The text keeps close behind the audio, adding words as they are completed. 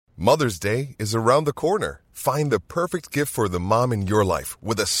Mother's Day is around the corner. Find the perfect gift for the mom in your life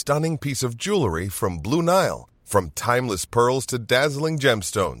with a stunning piece of jewelry from Blue Nile. From timeless pearls to dazzling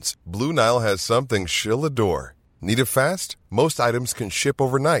gemstones, Blue Nile has something she'll adore. Need it fast? Most items can ship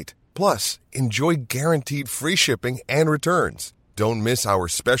overnight. Plus, enjoy guaranteed free shipping and returns. Don't miss our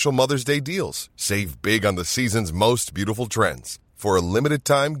special Mother's Day deals. Save big on the season's most beautiful trends. For a limited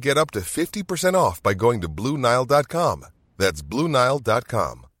time, get up to 50% off by going to BlueNile.com. That's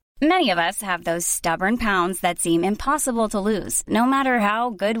BlueNile.com. Many of us have those stubborn pounds that seem impossible to lose, no matter how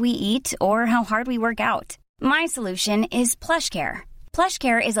good we eat or how hard we work out. My solution is PlushCare.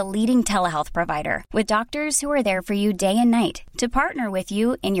 PlushCare is a leading telehealth provider with doctors who are there for you day and night to partner with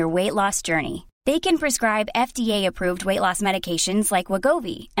you in your weight loss journey. They can prescribe FDA-approved weight loss medications like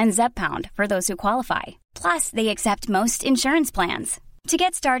Wegovy and Zepbound for those who qualify. Plus, they accept most insurance plans. To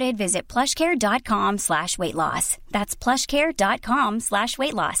get started, visit plushcare.com/weightloss. That's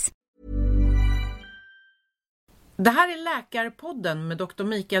plushcare.com/weightloss. Det här är Läkarpodden med Dr.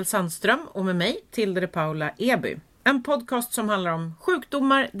 Mikael Sandström och med mig, Tilde de Paula Eby. En podcast som handlar om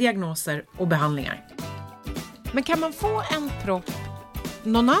sjukdomar, diagnoser och behandlingar. Men kan man få en propp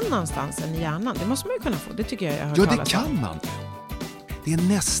någon annanstans än i hjärnan? Det måste man ju kunna få, det tycker jag har hört talas om. Ja, det kan man. Det är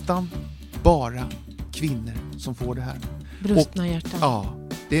nästan bara kvinnor som får det här. Brustna hjärtan. Ja,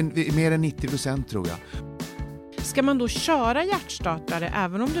 det är mer än 90% tror jag. Ska man då köra hjärtstartare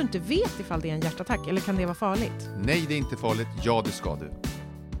även om du inte vet ifall det är en hjärtattack? Eller kan det vara farligt? Nej, det är inte farligt. Ja, det ska du.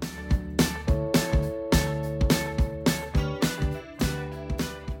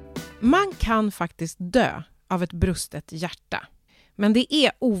 Man kan faktiskt dö av ett brustet hjärta. Men det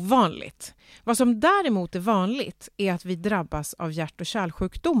är ovanligt. Vad som däremot är vanligt är att vi drabbas av hjärt- och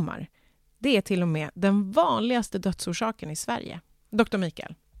kärlsjukdomar. Det är till och med den vanligaste dödsorsaken i Sverige. Dr.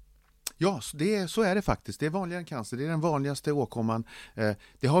 Mikael. Ja, så är det faktiskt. Det är vanligare än cancer. Det är den vanligaste åkomman.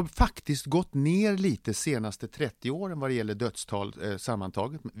 Det har faktiskt gått ner lite senaste 30 åren vad det gäller dödstal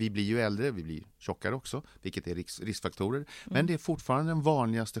sammantaget. Vi blir ju äldre, vi blir tjockare också, vilket är riskfaktorer. Men det är fortfarande den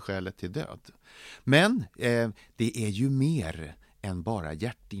vanligaste skälet till död. Men det är ju mer än bara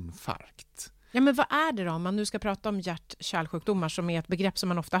hjärtinfarkt. Ja, men vad är det då om man nu ska prata om hjärt-kärlsjukdomar som är ett begrepp som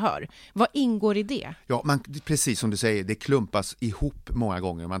man ofta hör? Vad ingår i det? Ja, precis som du säger, det klumpas ihop många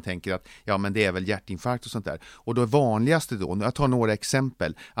gånger. Man tänker att ja, men det är väl hjärtinfarkt och sånt där. Och det vanligaste då, jag tar några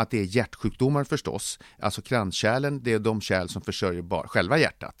exempel, att det är hjärtsjukdomar förstås. Alltså kranskärlen, det är de kärl som försörjer själva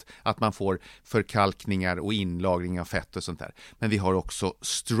hjärtat. Att man får förkalkningar och inlagring av fett och sånt där. Men vi har också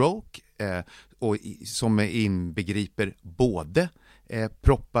stroke som inbegriper både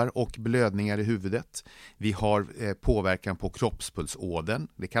proppar och blödningar i huvudet. Vi har påverkan på kroppspulsådern.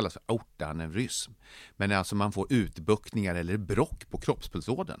 Det kallas för aortaneurysm. Men alltså man får utbuktningar eller brock på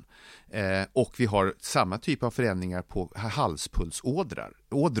kroppspulsådern. Och vi har samma typ av förändringar på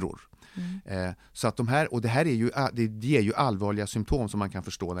halspulsådror. Så att det här är ju, det ger ju allvarliga symptom som man kan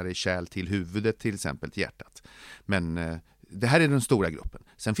förstå när det är kärl till huvudet, till exempel till hjärtat. Men det här är den stora gruppen.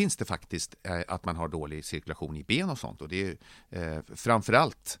 Sen finns det faktiskt att man har dålig cirkulation i ben och sånt. Och det är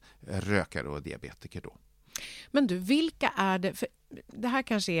framförallt rökare och diabetiker då. Men du, vilka är det? För det här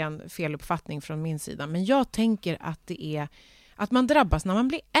kanske är en feluppfattning från min sida. Men jag tänker att det är att man drabbas när man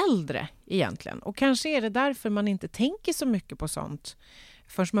blir äldre egentligen. Och kanske är det därför man inte tänker så mycket på sånt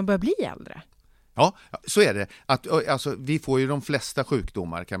förrän man börjar bli äldre. Ja, så är det. Alltså, vi får ju de flesta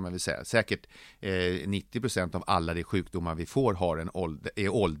sjukdomar kan man väl säga. Säkert 90% av alla de sjukdomar vi får är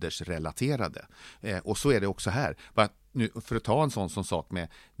åldersrelaterade. Och så är det också här. Nu, för att ta en sån sak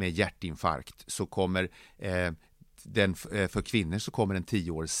med hjärtinfarkt så kommer för kvinnor så kommer den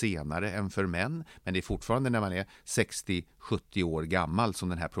 10 år senare än för män. Men det är fortfarande när man är 60-70 år gammal som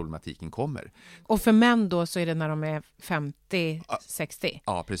den här problematiken kommer. Och för män då så är det när de är 50-60?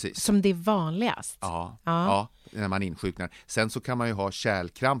 Ja, precis. Som det är vanligast? Ja, när man insjuknar. Sen så kan man ju ha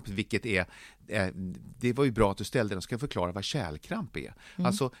kärlkramp, vilket är... Det var ju bra att du ställde den. Ska jag förklara vad kärlkramp är?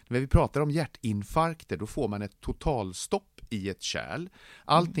 Alltså, när vi pratar om hjärtinfarkter då får man ett totalstopp i ett kärl.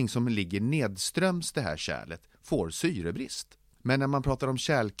 Allting som ligger nedströms det här kärlet får syrebrist. Men när man pratar om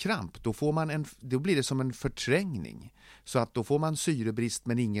kärlkramp då blir det som en förträngning. Så att då får man syrebrist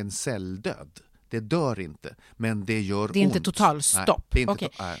men ingen celldöd. Det dör inte, men det gör ont. Det är inte totalstopp. Nej, Okej.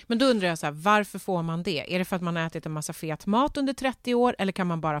 Men då undrar jag så här, varför får man det? Är det för att man har ätit en massa fet mat under 30 år eller kan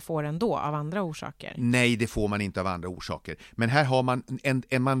man bara få det ändå av andra orsaker? Nej, det får man inte av andra orsaker. Men här har man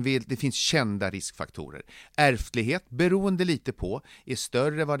det finns kända riskfaktorer. Ärftlighet, beroende lite på, är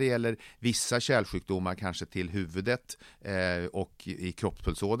större vad det gäller vissa kärlsjukdomar kanske till huvudet och i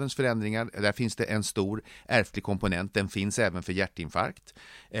kroppspulsåderns förändringar. Där finns det en stor ärftlig komponent. Den finns även för hjärtinfarkt.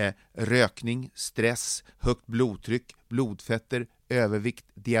 Rökning, stress, högt blodtryck, blodfetter, övervikt,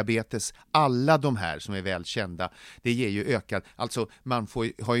 diabetes, alla de här som är välkända, det ger ju ökad, alltså man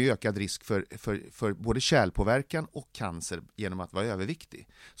har ju ökad risk för både kärlpåverkan och cancer genom att vara överviktig.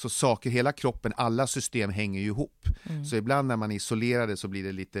 Så hela kroppen, alla system hänger ju ihop. Så ibland när man är isolerade så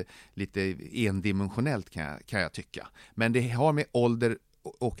blir det lite endimensionellt kan jag tycka. Men det har med ålder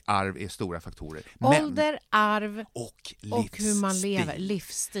och arv är stora faktorer. Ålder, arv och hur man lever.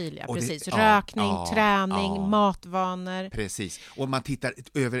 Livsstil, ja, precis. Rökning, träning, matvanor. Precis. Och man tittar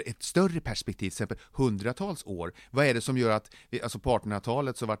över ett större perspektiv, till exempel hundratals år. Vad är det som gör att, alltså på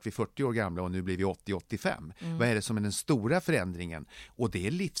 1800-talet så vart vi 40 år gamla och nu blir vi 80-85. Vad är det som är den stora förändringen? Och det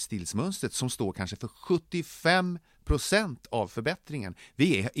är livsstilsmönstret som står kanske för 75% av förbättringen.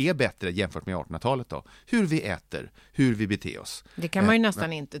 Vi är bättre jämfört med 1800-talet då. Hur vi äter, hur vi beter oss. Det kan man ju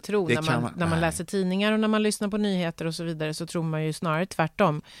nästan inte tro när man läser tidningar och när man lyssnar på nyheter och så vidare, så tror man ju snarare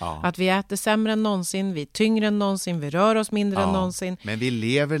tvärtom. Att vi äter sämre än någonsin, vi är tyngre än någonsin, vi rör oss mindre än någonsin. Men vi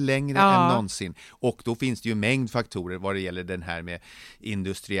lever längre än någonsin. Och då finns det ju en mängd faktorer vad det gäller den här med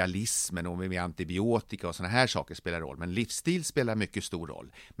industrialismen och med antibiotika och såna här saker spelar roll. Men livsstil spelar mycket stor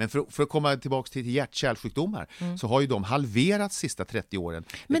roll. Men för att komma tillbaka till hjärt-kärlsjukdomar så har ju de halverats sista 30 åren.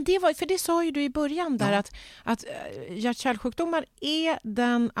 Men det sa ju du i början där att hjärt-kärlsjukdomar är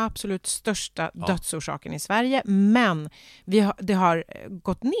den absolut största dödsorsaken i Sverige, men det har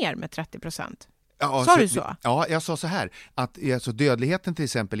gått ner med 30%. Sa du så? Ja, jag sa så här att alltså, dödligheten till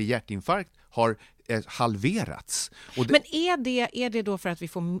exempel i hjärtinfarkt har halverats. Men är det då för att vi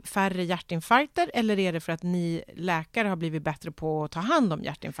får färre hjärtinfarkter, eller är det för att ni läkare har blivit bättre på att ta hand om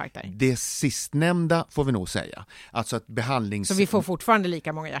hjärtinfarkter? Det sistnämnda får vi nog säga. Alltså att Så vi får fortfarande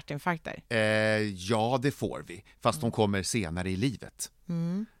lika många hjärtinfarkter? Ja, det får vi. Fast de kommer senare i livet.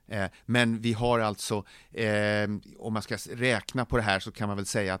 Men vi har alltså, om man ska räkna på det här så kan man väl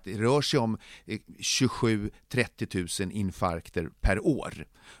säga att det rör sig om 27-30 000 infarkter per år.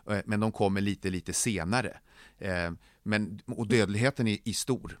 Men de kommer lite senare. Och dödligheten är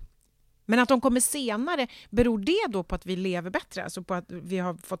stor. Men att de kommer senare, beror det då på att vi lever bättre? Alltså på att vi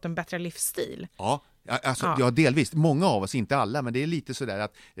har fått en bättre livsstil? Ja, delvis. Många av oss, inte alla, men det är lite sådär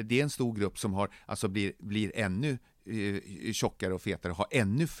att det är en stor grupp som har, alltså blir ännu tjockare och fetare, har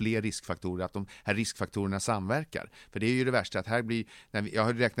ännu fler riskfaktorer, att de här riskfaktorerna samverkar. För det är ju det värsta att här blir,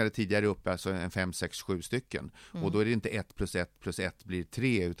 jag räknade tidigare upp alltså en 5, 6, 7 stycken. Och då är det inte 1 + 1 + 1 blir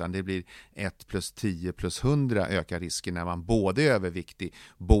 3, utan det blir 1 + 10 + 100 ökar risken när man både är överviktig,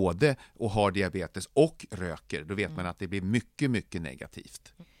 både och har diabetes och röker. Då vet man att det blir mycket, mycket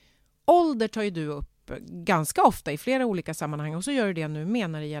negativt. Ålder tar ju du upp ganska ofta i flera olika sammanhang, och så gör du det nu med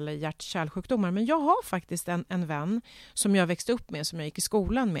när det gäller hjärt-kärlsjukdomar. Men jag har faktiskt en vän som jag växte upp med, som jag gick i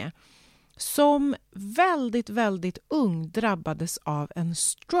skolan med, som väldigt, väldigt ung drabbades av en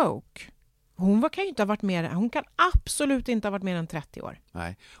stroke. Hon kan absolut inte ha varit mer än 30 år.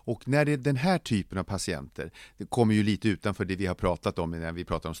 Nej, och när det är den här typen av patienter, det kommer ju lite utanför det vi har pratat om när vi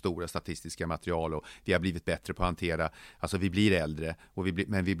pratar om stora statistiska material, och vi har blivit bättre på att hantera, alltså vi blir äldre,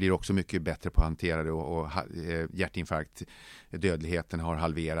 men vi blir också mycket bättre på att hantera det, och hjärtinfarkt, dödligheten har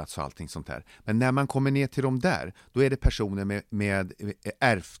halverats och allting sånt där. Men när man kommer ner till de där, då är det personer med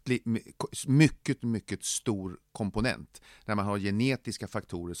ärftlig, mycket, mycket stor komponent. När man har genetiska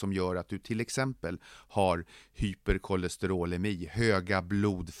faktorer som gör att du till exempel har hyperkolesterolemi, höga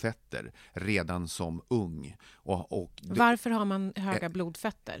blodfetter redan som ung. Varför har man höga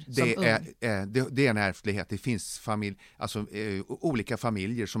blodfetter som ung? Det är en ärftlighet. Det finns olika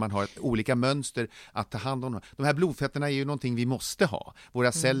familjer som man har olika mönster att ta hand om. De här blodfetterna är ju någonting vi måste ha.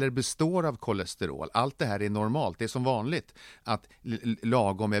 Våra celler består av kolesterol. Allt det här är normalt. Det är som vanligt att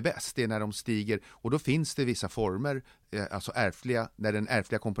lagom är bäst. Det är när de stiger, och då finns det vissa former, alltså ärftliga, där den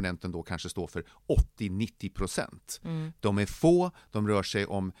ärftliga komponenten då kanske står för 80-90%. De är få, de rör sig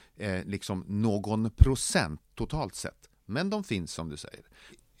om liksom någon procent totalt sett. Men de finns, som du säger.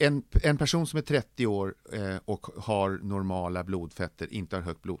 En person som är 30 år och har normala blodfetter, inte har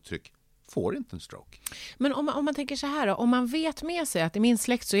högt blodtryck, får inte en stroke. Men om man tänker så här då, om man vet med sig att i min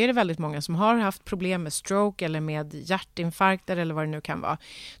släkt så är det väldigt många som har haft problem med stroke eller med hjärtinfarkter eller vad det nu kan vara.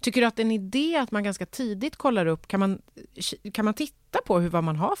 Tycker du att det är en idé att man ganska tidigt kollar upp, kan man titta på vad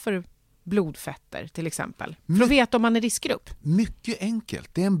man har för blodfetter till exempel? För att veta om man är riskgrupp. Mycket enkelt.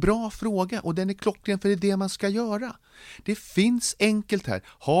 Det är en bra fråga, och den är klockren, för det är det man ska göra. Det finns enkelt här.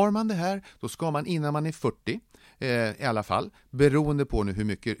 Har man det här, då ska man innan man är 40 i alla fall, beroende på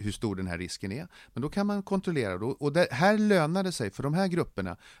nu hur stor den här risken är. Men då kan man kontrollera och här lönar det sig för de här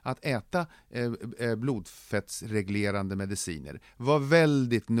grupperna att äta blodfettsreglerande mediciner. Var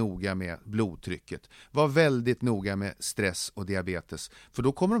väldigt noga med blodtrycket. Var väldigt noga med stress och diabetes. För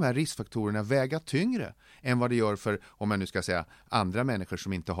då kommer de här riskfaktorerna väga tyngre än vad det gör för, om man nu ska säga, andra människor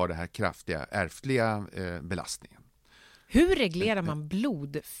som inte har det här kraftiga ärftliga belastningen. Hur reglerar man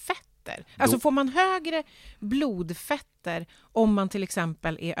blodfetter? Alltså får man högre blodfetter om man till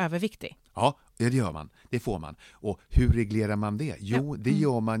exempel är överviktig? Ja, det gör man. Det får man. Och hur reglerar man det? Jo, det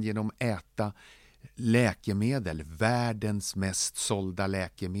gör man genom att äta läkemedel, världens mest sålda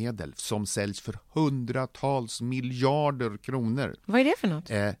läkemedel som säljs för hundratals miljarder kronor. Vad är det för något?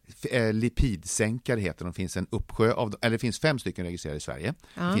 Lipidsänkare heter de. Finns en uppsjö av, eller det finns 5 stycken registrerade i Sverige.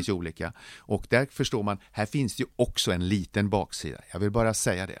 Det finns ju olika. Och där förstår man, här finns det ju också en liten baksida. Jag vill bara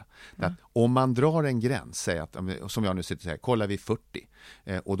säga det. Att om man drar en gräns, säg att, som jag nu sitter och säger, kollar vi 40.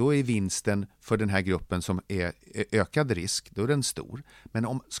 Och då är vinsten för den här gruppen som är ökad risk, då är den stor.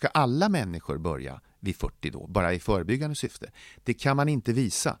 Men ska alla människor börja vid 40 då, bara i förebyggande syfte? Det kan man inte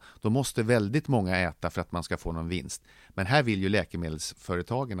visa. Då måste väldigt många äta för att man ska få någon vinst. Men här vill ju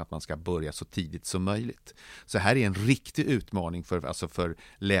läkemedelsföretagen att man ska börja så tidigt som möjligt. Så här är en riktig utmaning för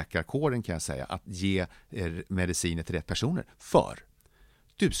läkarkåren, kan jag säga, att ge mediciner till rätt personer. För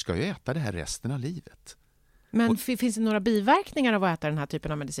du ska ju äta det här resten av livet. Men finns det några biverkningar av att äta den här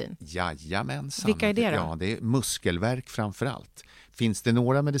typen av medicin? Jajamensan. Vilka är det då? Ja, det är muskelvärk framför allt. Finns det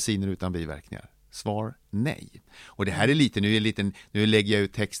några mediciner utan biverkningar? Svar nej. Och det här är nu lägger jag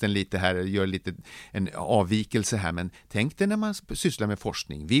ut texten lite här och gör lite en avvikelse här, men tänk dig när man sysslar med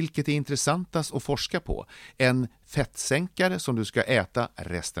forskning, vilket är intressantast att forska på? En fettsänkare som du ska äta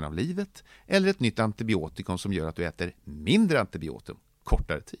resten av livet, eller ett nytt antibiotikum som gör att du äter mindre antibiotikum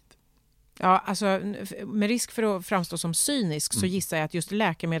kortare tid? Ja, alltså med risk för att framstå som cynisk så gissar jag att just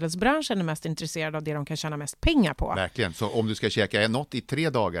läkemedelsbranschen är mest intresserad av det de kan tjäna mest pengar på. Verkligen, så om du ska käka något i 3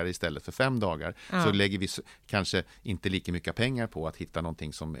 dagar istället för 5 dagar så lägger vi kanske inte lika mycket pengar på att hitta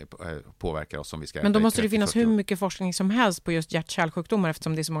någonting som påverkar oss som vi ska. Men då måste det finnas hur mycket forskning som helst på just hjärt-kärlsjukdomar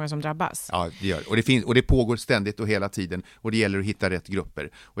eftersom det är så många som drabbas. Ja, det gör. Och det pågår ständigt och hela tiden, och det gäller att hitta rätt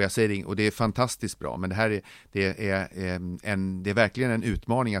grupper. Och jag säger, och det är fantastiskt bra, men det här det är verkligen en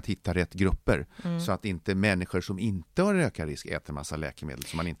utmaning att hitta rätt grupper. Så att inte människor som inte har rökarrisk äter massa läkemedel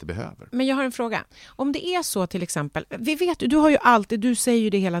som man inte behöver. Men jag har en fråga. Om det är så till exempel, du säger ju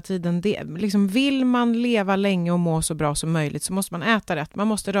det hela tiden, liksom, vill man leva länge och må så bra som möjligt så måste man äta rätt, man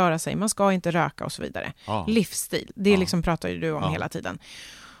måste röra sig, man ska inte röka och så vidare. Livsstil, det liksom pratar ju du om hela tiden.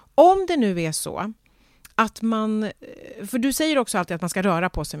 Om det nu är så att man, för du säger också alltid att man ska röra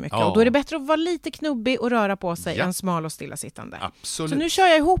på sig mycket och då är det bättre att vara lite knubbig och röra på sig än smal och stillasittande. Absolut. Så nu kör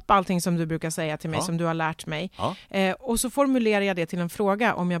jag ihop allting som du brukar säga till mig som du har lärt mig och så formulerar jag det till en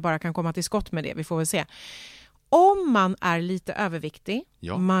fråga om jag bara kan komma till skott med det, vi får väl se. Om man är lite överviktig,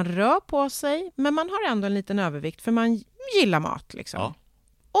 man rör på sig men man har ändå en liten övervikt för man gillar mat liksom.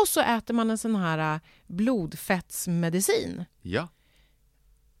 Och så äter man en sån här blodfettsmedicin. Ja.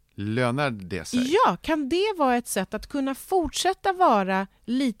 Lönar det sig? Ja, kan det vara ett sätt att kunna fortsätta vara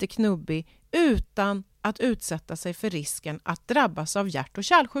lite knubbig utan att utsätta sig för risken att drabbas av hjärt- och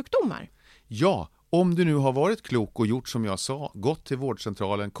kärlsjukdomar? Ja, om du nu har varit klok och gjort som jag sa, gått till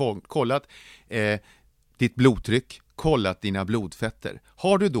vårdcentralen, kollat ditt blodtryck, kollat dina blodfetter.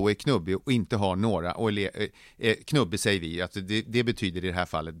 Har du då är knubbig och inte har några, och knubbig säger vi, alltså det betyder i det här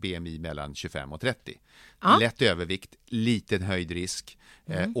fallet BMI mellan 25 och 30. Lätt övervikt, liten höjd risk,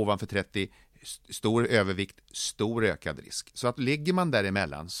 ovanför 30, stor övervikt, stor ökad risk. Så att ligger man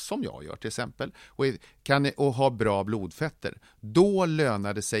däremellan, som jag gör till exempel, och ha bra blodfetter, då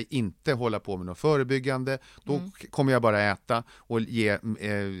lönar det sig inte hålla på med något förebyggande. Då kommer jag bara äta och ge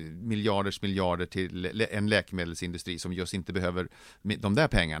miljarder till en läkemedelsindustri som just inte behöver de där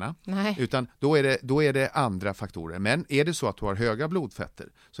pengarna. Nej. Utan då är det andra faktorer. Men är det så att du har höga blodfetter,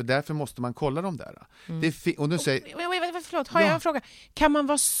 så därför måste man kolla dem där. Och nu säger, förlåt, har jag en fråga? Kan man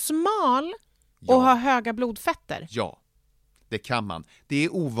vara smal och ha höga blodfetter? Ja, det kan man. Det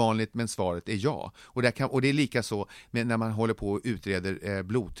är ovanligt, men svaret är ja. Och det är lika så med när man håller på och utreder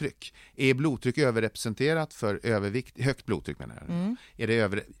blodtryck. Är blodtryck överrepresenterat för övervikt? Högt blodtryck menar jag. Är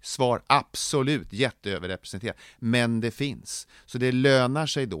det svar absolut jätteöverrepresenterat. Men det finns. Så det lönar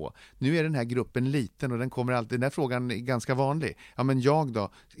sig då. Nu är den här gruppen liten och den här frågan är ganska vanlig. Ja, men jag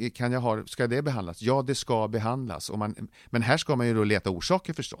då? Ska det behandlas? Ja, det ska behandlas. Men här ska man ju då leta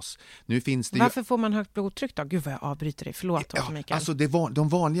orsaker förstås. Nu finns det Varför får man högt blodtryck då? Gud vad jag avbryter dig, förlåt. Dr. Mikael? Alltså de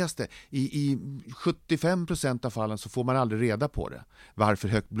vanligaste, i 75% av fallen så får man aldrig reda på det. Varför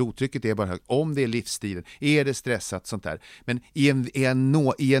högt blodtrycket är bara högt, om det är livsstilen, är det stressat, sånt där. Men i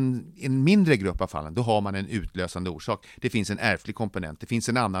en mindre grupp av fallen, då har man en utlösande orsak. Det finns en ärftlig komponent, det finns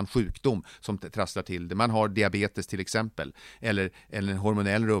en annan sjukdom som trasslar till det. Man har diabetes till exempel, eller en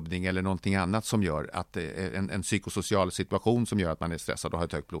hormonell rubbning eller någonting annat som gör att en psykosocial situation som gör att man är stressad och har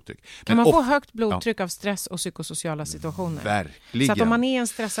ett högt blodtryck. Kan man få högt blodtryck av stress och psykosociala situationer? Verkligen. Så att om man är i en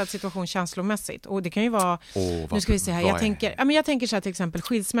stressad situation känslomässigt, och det kan ju vara, nu ska vi se här, jag tänker så här, till exempel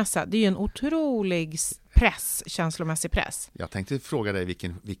skilsmässa, det är ju en otrolig press, känslomässig press. Jag tänkte fråga dig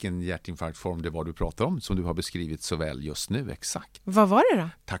vilken hjärtinfarktform det var du pratade om, som du har beskrivit så väl just nu, exakt. Vad var det då?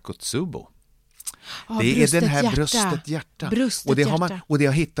 Takotsubo. Det är den här bröstet hjärta. Och det har man, och det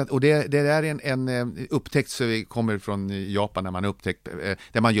har hittat, och det är en upptäckt, så vi kommer från Japan när man upptäckt,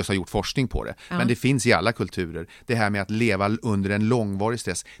 där man just har gjort forskning på det. Men det finns i alla kulturer. Det här med att leva under en långvarig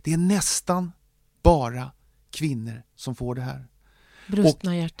stress. Det är nästan bara kvinnor som får det här.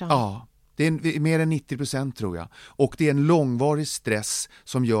 Brustna hjärtan. Ja. Det är mer än 90% tror jag. Och det är en långvarig stress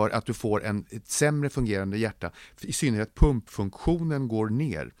som gör att du får ett sämre fungerande hjärta. I synnerhet pumpfunktionen går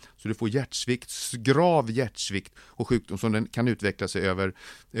ner. Så du får hjärtsvikt, grav hjärtsvikt och sjukdom som den kan utveckla sig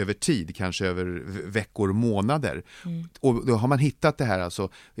över tid, kanske över veckor och månader. Och då har man hittat det här alltså,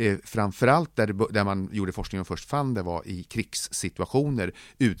 framförallt där man gjorde forskningen och först fann det var i krigssituationer,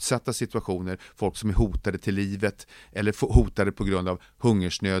 utsatta situationer, folk som är hotade till livet eller hotade på grund av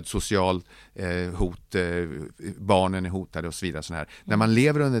hungersnöd, social hot, barnen är hotade och så vidare. Sån här. När man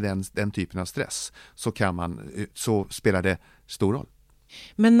lever under den typen av stress så spelar det stor roll.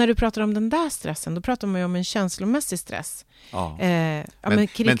 Men när du pratar om den där stressen, då pratar man ju om en känslomässig stress. Ja. Men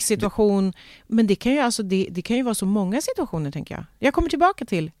krigssituation. Men det kan ju det kan ju vara så många situationer, tänker jag. Jag kommer tillbaka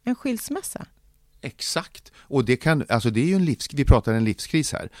till en skilsmässa. Exakt. Och det är ju vi pratar en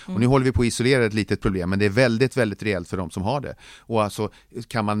livskris här. Och nu håller vi på att isolera ett litet problem, men det är väldigt, väldigt reellt för de som har det. Och alltså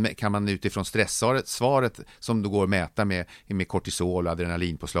kan man utifrån stressvaret som då går att mäta med kortisol,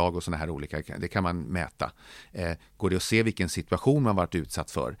 adrenalinpåslag och såna här olika, det kan man mäta. Går det att se vilken situation man varit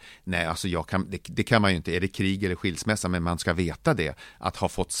utsatt för? Nej, alltså det kan man ju inte. Är det krig eller skilsmässa? Men man ska veta det. Att ha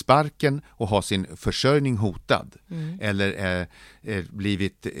fått sparken och ha sin försörjning hotad. Eller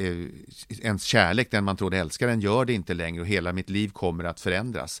blivit ens kärlek, den man trodde älskaren, gör det inte längre och hela mitt liv kommer att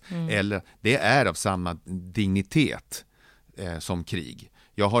förändras. Eller det är av samma dignitet som krig.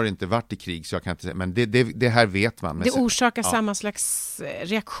 Jag har inte varit i krig så jag kan inte säga, men det här vet man. Det orsakar samma slags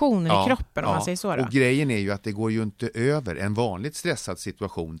reaktioner i kroppen om man säger så då. Och grejen är ju att det går ju inte över en vanligt stressad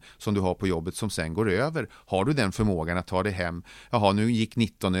situation som du har på jobbet som sen går över. Har du den förmågan att ta dig hem, jaha nu gick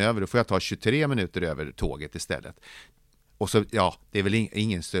 19 över, då får jag ta 23 minuter över tåget istället. Och så, det är väl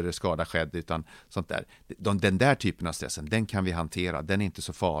ingen större skada skedd utan sånt där. Den där typen av stressen, den kan vi hantera. Den är inte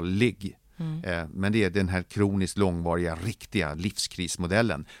så farlig. Men det är den här kroniskt långvariga, riktiga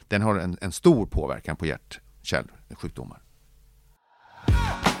livskrismodellen. Den har en stor påverkan på hjärt-kärlsjukdomar.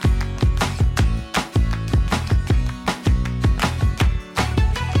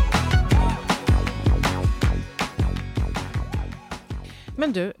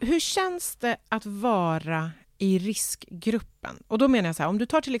 Men du, hur känns det att vara i riskgruppen? Och då menar jag så här, om du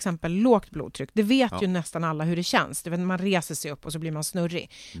tar till exempel lågt blodtryck, det vet ju nästan alla hur det känns. Det vet, man reser sig upp och så blir man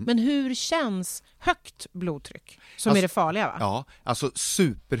snurrig. Men hur känns högt blodtryck som är det farliga, va? Ja, alltså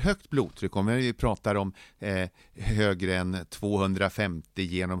superhögt blodtryck, om vi pratar om högre än 250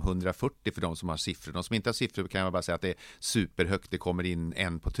 genom 140 för de som har siffror. De som inte har siffror kan jag bara säga att det är superhögt, det kommer in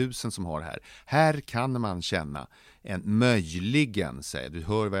 1 på 1000 som har det här. Här kan man känna möjligen, säger du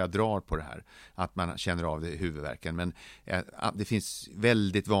hör vad jag drar på det här, att man känner av det i huvudvärken, men det finns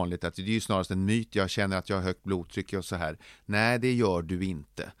väldigt vanligt att det är ju snarast en myt, jag känner att jag har högt blodtryck och så här. Nej, det gör du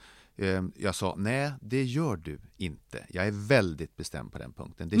inte. Jag sa, nej, det gör du inte. Jag är väldigt bestämd på den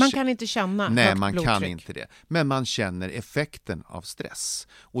punkten. Man kan inte känna högt blodtryck. Nej, man kan inte det. Men man känner effekten av stress.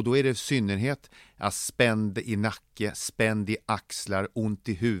 Och då är det i synnerhet spänd i nacke, spänd i axlar, ont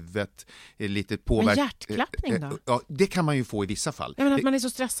i huvudet, lite påverkan. Men hjärtklappning då? Ja, det kan man ju få i vissa fall. Jag menar att man är så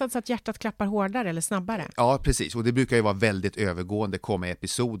stressad så att hjärtat klappar hårdare eller snabbare. Ja, precis. Och det brukar ju vara väldigt övergående, komma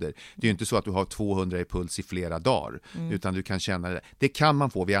episoder. Det är ju inte så att du har 200 i puls i flera dagar, utan du kan känna det. Det kan man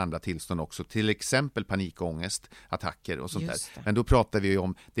få vid andra tillstånd också, till exempel panikångest, attacker och sånt där. Men då pratar vi ju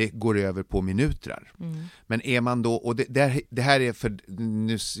om, det går över på minuter. Men är man då, och det här är för,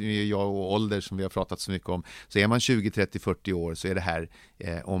 nu är jag och ålder som vi har pratat så mycket om, så är man 20, 30, 40 år så är det här,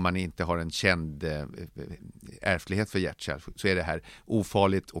 om man inte har en känd ärftlighet för hjärtkärl, så är det här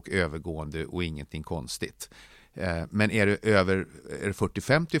ofarligt och övergående och ingenting konstigt. Men är det över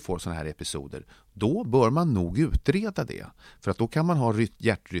 40-50 får sådana här episoder, då bör man nog utreda det. För att då kan man ha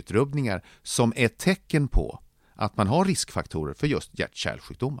hjärtrytmrubbningar som är tecken på att man har riskfaktorer för just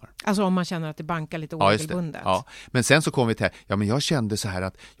hjärt-kärlsjukdomar. Alltså om man känner att det bankar lite oregelbundet. Ja. Men sen så kommer vi till här, men jag kände så här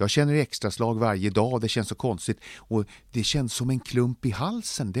att jag känner extraslag varje dag, det känns så konstigt och det känns som en klump i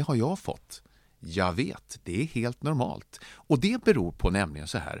halsen, det har jag fått. Jag vet, det är helt normalt. Och det beror på nämligen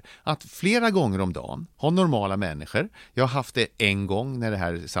så här att flera gånger om dagen har normala människor, jag har haft det en gång när det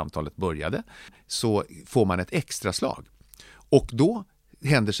här samtalet började, så får man ett extraslag. Och då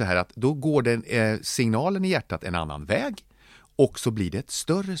händer så här att då går den signalen i hjärtat en annan väg och så blir det ett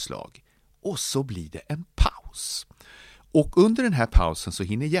större slag och så blir det en paus. Och under den här pausen så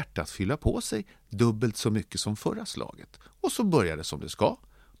hinner hjärtat fylla på sig dubbelt så mycket som förra slaget. Och så börjar det som det ska.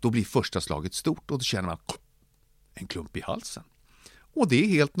 Då blir första slaget stort och då känner man en klump i halsen. Och det är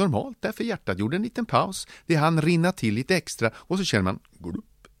helt normalt, därför hjärtat gjorde en liten paus. Det hann rinna till lite extra och så känner man Vadå,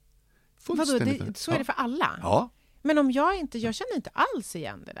 så är det för alla? Ja. Men om jag känner inte alls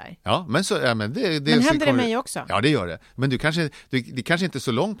igen det där. Ja, men men händer det mig också? Ja, det gör det. Men det kanske inte är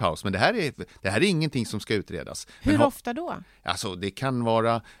så lång paus, men det här är ingenting som ska utredas. Hur ofta då? Alltså, det kan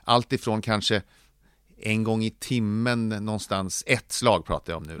vara allt ifrån kanske en gång i timmen någonstans, ett slag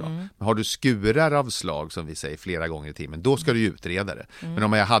pratar jag om nu då. Men har du skurar av slag som vi säger flera gånger i timmen, då ska du utreda det. Men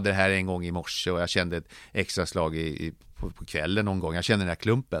om jag hade det här en gång i morse och jag kände ett extra slag på kvällen någon gång, jag känner den här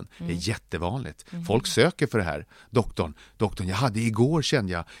klumpen, det är jättevanligt. Folk söker för det här. Doktorn, igår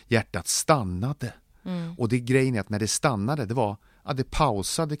kände jag hjärtat stannade. Och det grejen är att när det stannade, det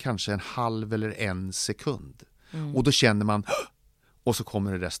pausade kanske en halv eller en sekund. Och då känner man och så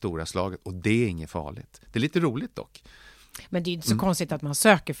kommer det där stora slaget och det är inget farligt. Det är lite roligt dock. Men det är ju inte så konstigt att man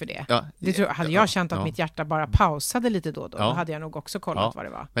söker för det. Ja, hade jag känt att mitt hjärta bara pausade lite då hade jag nog också kollat vad det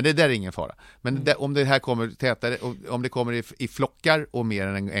var. Men det där är ingen fara. Men om det här kommer tätare, om det kommer i flockar och mer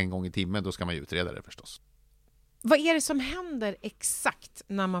än en gång i timmen, då ska man ju utreda det förstås. Vad är det som händer exakt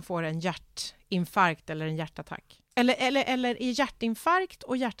när man får en hjärtinfarkt eller en hjärtattack? Eller är hjärtinfarkt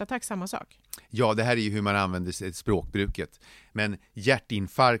och hjärtattack samma sak? Ja, det här är ju hur man använder språkbruket. Men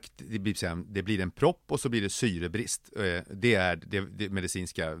hjärtinfarkt, det blir en propp och så blir det syrebrist. Det är det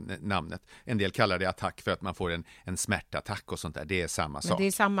medicinska namnet. En del kallar det attack för att man får en smärtattack och sånt där. Det är samma sak. Men det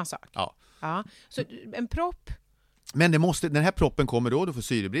är samma sak? Ja. Så en propp... Men den här proppen kommer då, du får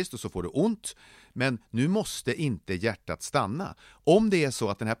syrebrist och så får du ont. Men nu måste inte hjärtat stanna. Om det är så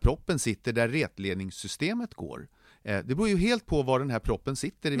att den här proppen sitter där retledningssystemet går. Det beror ju helt på var den här proppen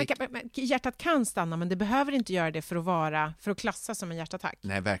sitter. Men hjärtat kan stanna, men det behöver inte göra det för att klassa som en hjärtattack.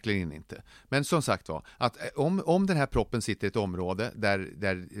 Nej, verkligen inte. Men som sagt var, att om den här proppen sitter i ett område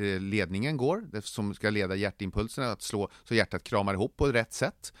där ledningen går, som ska leda hjärtimpulserna att slå så hjärtat kramar ihop på rätt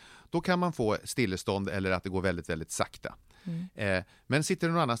sätt, då kan man få stillestånd eller att det går väldigt, väldigt sakta. Men sitter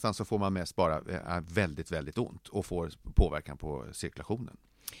det någon annanstans så får man mest bara väldigt, väldigt ont och får påverkan på cirkulationen.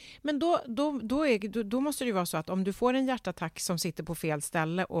 Men då måste det ju vara så att om du får en hjärtattack som sitter på fel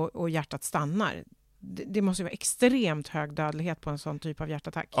ställe och hjärtat stannar, det måste ju vara extremt hög dödlighet på en sån typ av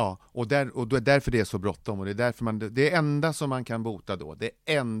hjärtattack. Ja, och då är därför det är så bråttom och det är därför det enda som man kan bota då, det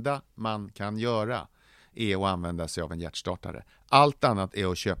enda man kan göra är att använda sig av en hjärtstartare. Allt annat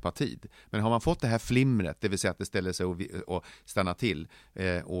är att köpa tid. Men har man fått det här flimret, det vill säga att det ställer sig och stannar till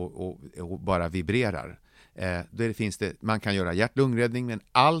och bara vibrerar, där finns det, man kan göra hjärt-lungräddning, men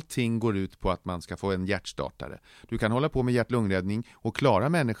allting går ut på att man ska få en hjärtstartare. Du kan hålla på med hjärt-lungräddning och klara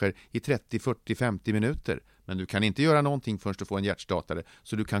människor i 30, 40, 50 minuter. Men du kan inte göra någonting förrän du får en hjärtstartare.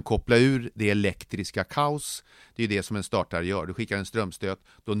 Så du kan koppla ur det elektriska kaos. Det är det som en startare gör. Du skickar en strömstöt,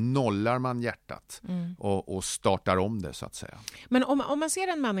 då nollar man hjärtat och startar om det så att säga. Men om man ser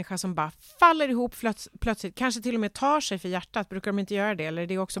en människa som bara faller ihop plötsligt, kanske till och med tar sig för hjärtat, brukar de inte göra det? Eller är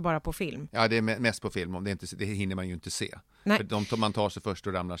det också bara på film? Ja, det är mest på film. Om det hinner man ju inte se. Nej. För man tar sig först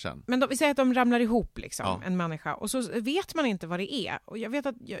och ramlar sen. Men vi säger att de ramlar ihop en människa. Och så vet man inte vad det är. Och jag vet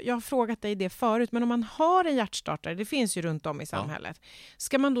att jag har frågat dig det förut. Men om man har en hjärtstartare, det finns ju runt om i samhället.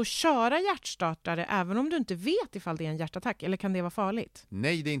 Ska man då köra hjärtstartare även om du inte vet ifall det är en hjärtattack? Eller kan det vara farligt?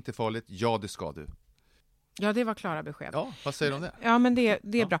 Nej, det är inte farligt. Ja, det ska du. Ja, det var klara besked. Ja, vad säger du om det? Ja, men det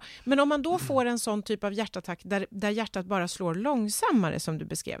är bra. Men om man då får en sån typ av hjärtattack där hjärtat bara slår långsammare som du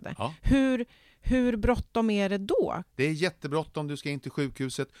beskrev det. Ja. Hur bråttom är det då? Det är jättebråttom, du ska in till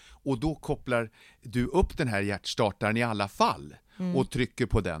sjukhuset och då kopplar du upp den här hjärtstartaren i alla fall och trycker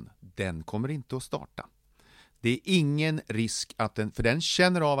på den. Den kommer inte att starta. Det är ingen risk för den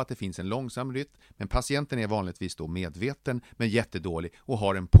känner av att det finns en långsam rytm, men patienten är vanligtvis då medveten men jättedålig och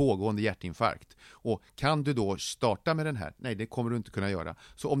har en pågående hjärtinfarkt. Och kan du då starta med den här? Nej, det kommer du inte kunna göra.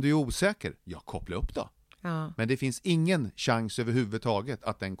 Så om du är osäker, koppla upp då. Ja. Men det finns ingen chans överhuvudtaget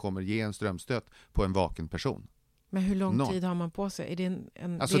att den kommer ge en strömstöt på en vaken person. Men hur lång tid har man på sig? Är det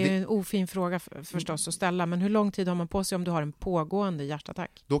det är en ofin fråga förstås att ställa, men hur lång tid har man på sig om du har en pågående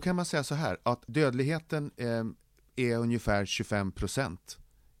hjärtattack? Då kan man säga så här, att dödligheten är ungefär 25%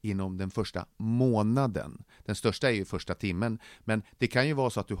 inom den första månaden. Den största är ju första timmen, men det kan ju vara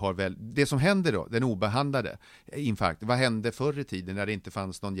så att du har det som händer då, den obehandlade infarkt. Vad hände förr i tiden när det inte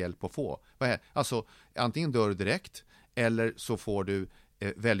fanns någon hjälp att få? Alltså, antingen dör du direkt eller så får du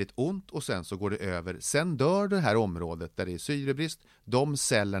väldigt ont och sen så går det över. Sen dör det här området där det är syrebrist. De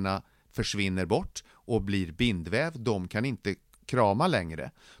cellerna försvinner bort och blir bindväv. De kan inte krama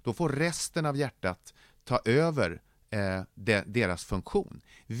längre. Då får resten av hjärtat ta över deras funktion.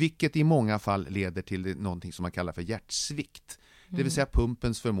 Vilket i många fall leder till någonting som man kallar för hjärtsvikt. Det vill säga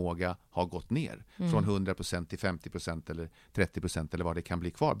pumpens förmåga har gått ner från 100% till 50% eller 30% eller vad det kan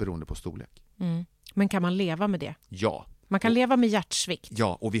bli kvar beroende på storlek. Men kan man leva med det? Ja. Man kan leva med hjärtsvikt?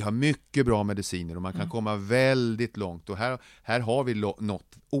 Ja, och vi har mycket bra mediciner och man kan komma väldigt långt. Och här har vi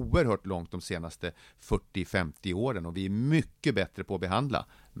nått oerhört långt de senaste 40-50 åren och vi är mycket bättre på att behandla.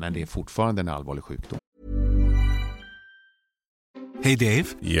 Men det är fortfarande en allvarlig sjukdom. Hey Dave.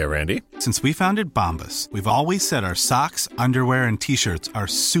 Yeah, Randy. Since we founded Bombas, we've always said our socks, underwear, and t-shirts are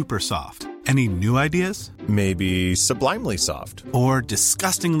super soft. Any new ideas? Maybe sublimely soft. Or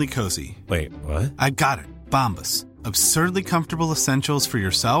disgustingly cozy. Wait, what? I got it. Bombas. Absurdly comfortable essentials for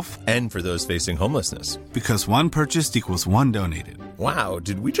yourself And for those facing homelessness. Because one purchased equals one donated. Wow,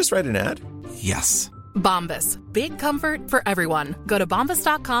 did we just write an ad? Yes. Bombas. Big comfort for everyone. Go to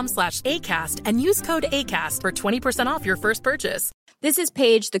bombas.com/ACAST and use code ACAST for 20% off your first purchase. This is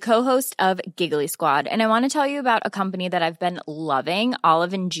Paige, the co-host of Giggly Squad, and I want to tell you about a company that I've been loving,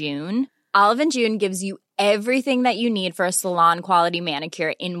 Olive & June. Olive & June gives you everything that you need for a salon-quality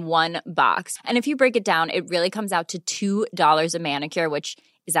manicure in one box. And if you break it down, it really comes out to $2 a manicure, which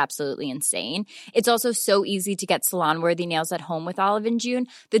is absolutely insane. It's also so easy to get salon-worthy nails at home with Olive & June.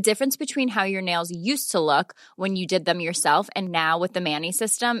 The difference between how your nails used to look when you did them yourself and now with the Mani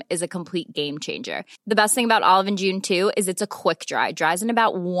system is a complete game changer. The best thing about Olive & June too is it's a quick dry. Dries in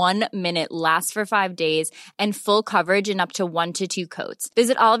about 1 minute, lasts for 5 days, and full coverage in up to 1 to 2 coats.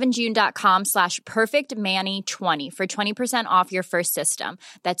 Visit oliveandjune.com/perfectmani20 for 20% off your first system.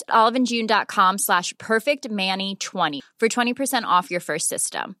 That's oliveandjune.com/perfectmani20 for 20% off your first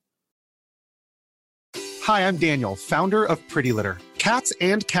system. Hi, I'm Daniel, founder of Pretty Litter. Cats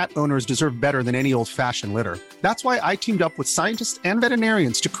and cat owners deserve better than any old-fashioned litter. That's why I teamed up with scientists and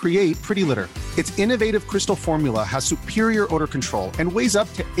veterinarians to create Pretty Litter. Its innovative crystal formula has superior odor control and weighs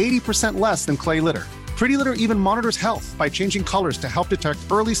up to 80% less than clay litter. Pretty Litter even monitors health by changing colors to help detect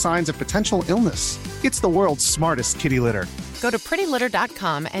early signs of potential illness. It's the world's smartest kitty litter. Go to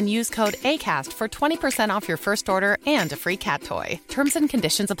prettylitter.com and use code ACAST for 20% off your first order and a free cat toy. Terms and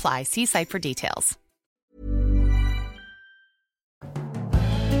conditions apply. See site for details.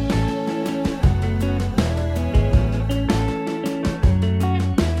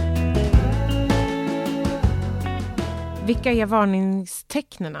 Vilka är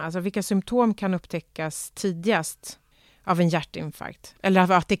varningstecknen? Alltså vilka symptom kan upptäckas tidigast av en hjärtinfarkt?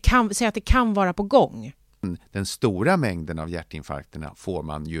 Eller att det kan vara på gång? Den stora mängden av hjärtinfarkterna får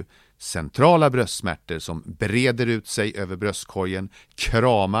man ju centrala bröstsmärtor som breder ut sig över bröstkorgen,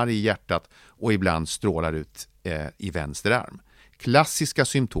 kramar i hjärtat och ibland strålar ut i vänster arm. Klassiska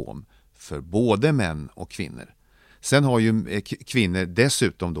symptom för både män och kvinnor. Sen har ju kvinnor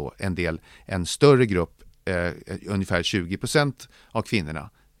dessutom då en större grupp, ungefär 20% av kvinnorna,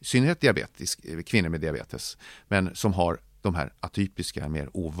 i synnerhet kvinnor med diabetes, men som har de här atypiska, mer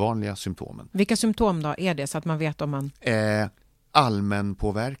ovanliga symptomen. Vilka symptom då är det så att man vet om man... Allmän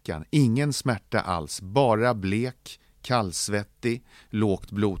påverkan, ingen smärta alls, bara blek, kallsvettig,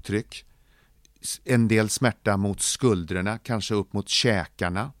 lågt blodtryck, en del smärta mot skuldrorna, kanske upp mot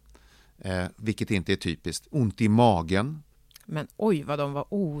käkarna, vilket inte är typiskt, ont i magen. Men oj vad de var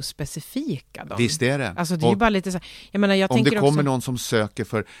ospecifika. Visst är det. Alltså det är ju bara lite så. Jag om det kommer någon som söker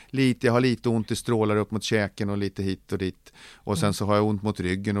för jag har lite ont i strålar upp mot käken och lite hit och dit. Och sen så har jag ont mot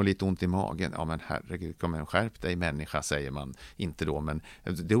ryggen och lite ont i magen. Ja men herregud, kom en skärp dig människa, säger man inte då. Men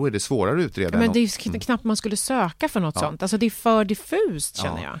då är det svårare att utreda. Men det är ju knappt man skulle söka för något sånt. Alltså det är för diffust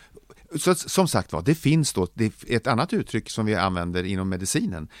känner jag. Så, som sagt var, det finns då ett annat uttryck som vi använder inom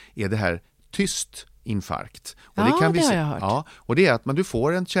medicinen är det här tyst infarkt. Och det kan vi har jag hört. Ja, och det är att du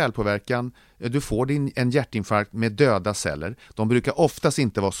får en kärlpåverkan, du får en hjärtinfarkt med döda celler. De brukar oftast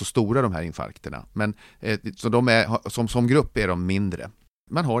inte vara så stora de här infarkterna, men så de är, som grupp är de mindre.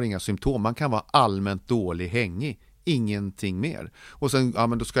 Man har inga symptom, man kan vara allmänt dålig hängig Ingenting mer. Och sen,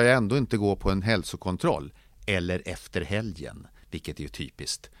 men då ska jag ändå inte gå på en hälsokontroll. Eller efter helgen, vilket är ju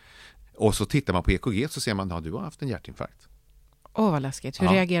typiskt. Och så tittar man på EKG så ser man att du har haft en hjärtinfarkt. Vad läskigt. Hur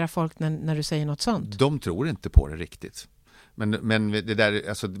reagerar folk när du säger något sånt? De tror inte på det riktigt. Men det där,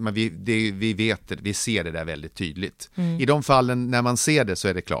 alltså, vi vet det, vi ser det där väldigt tydligt. I de fallen när man ser det så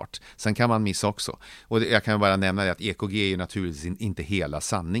är det klart. Sen kan man missa också. Och jag kan bara nämna det att EKG är ju naturligtvis inte hela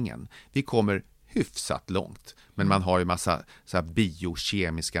sanningen. Vi kommer hyfsat långt. Men man har ju massa så här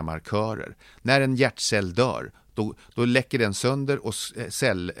biokemiska markörer. När en hjärtcell dör, då läcker den sönder och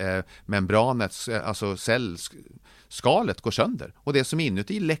cellmembranet, alltså cellskalet går sönder. Och det som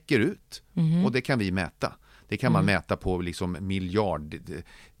inuti läcker ut. Och det kan vi mäta. Det kan man mäta på liksom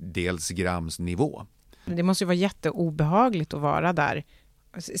miljarddels nivå. Det måste ju vara jätteobehagligt att vara där.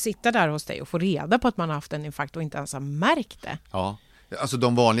 Sitta där hos dig och få reda på att man har haft en infarkt och inte ens har märkt det. Ja, alltså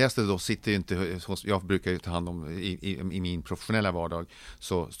de vanligaste då sitter ju inte hos, jag brukar ju ta hand om i min professionella vardag,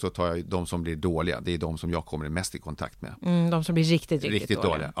 så tar jag de som blir dåliga. Det är de som jag kommer mest i kontakt med. De som blir riktigt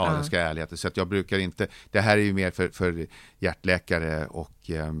dåliga. Ja, det ska jag ärlighet. Så att jag brukar inte, det här är ju mer för hjärtläkare och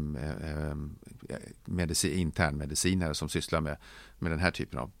internmedicinare som sysslar med den här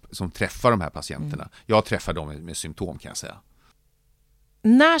typen av, som träffar de här patienterna. Jag träffar dem med symptom, kan jag säga.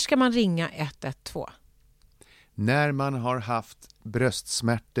 När ska man ringa 112? När man har haft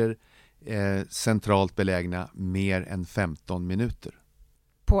bröstsmärtor centralt belägna mer än 15 minuter.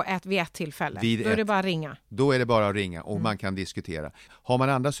 Vid ett tillfälle? Då är det bara att ringa? Då är det bara att ringa och man kan diskutera. Har man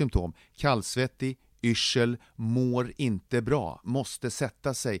andra symptom, kallsvettig, yrsel, mår inte bra, måste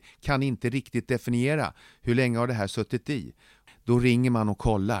sätta sig, kan inte riktigt definiera hur länge har det här suttit i. Då ringer man och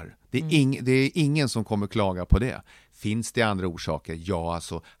kollar. Det är ingen som kommer klaga på det. Finns det andra orsaker? Ja,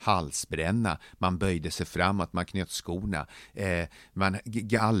 alltså halsbränna, man böjde sig framåt, man knöt skorna,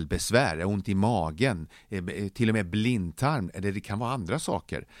 gallbesvär, ont i magen, till och med blindtarm, eller det kan vara andra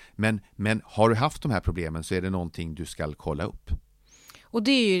saker. Men har du haft de här problemen så är det någonting du ska kolla upp. Och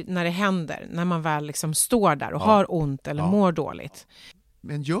det är ju när det händer, när man väl liksom står där och har ont eller mår dåligt.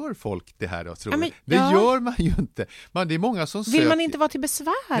 Men gör folk det här då, tror jag? Det gör man ju inte. Det är många som vill man inte vara till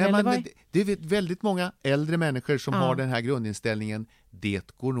besvär? Det är väldigt många äldre människor som har den här grundinställningen.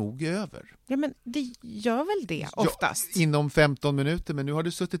 Det går nog över. Ja, men det gör väl det oftast. Ja, inom 15 minuter, men nu har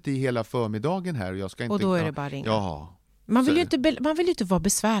du suttit i hela förmiddagen här. Och jag ska inte, och då är det bara ringa. Ja. Man vill ju inte vara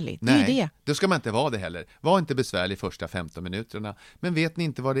besvärlig. Det Nej, är det. Då ska man inte vara det heller. Var inte besvärlig första 15 minuterna. Men vet ni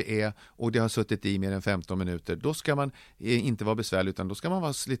inte vad det är och det har suttit i mer än 15 minuter, då ska man inte vara besvärlig, utan då ska man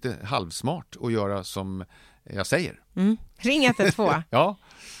vara lite halvsmart och göra som jag säger. Ring 112. Ja.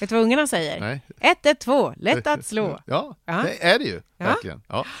 Vet du vad ungarna säger? Nej. 112, lätt att slå. Ja, det är det ju. Verkligen.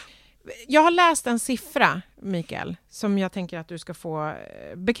 Ja. Jag har läst en siffra, Mikael, som jag tänker att du ska få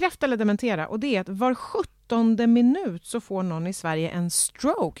bekräfta eller dementera. Och det är att var 17:e minut så får någon i Sverige en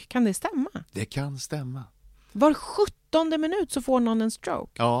stroke. Kan det stämma? Det kan stämma. Var 17:e minut så får någon en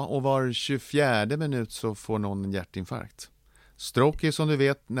stroke? Ja, och var 24:e minut så får någon en hjärtinfarkt. Stroke är, som du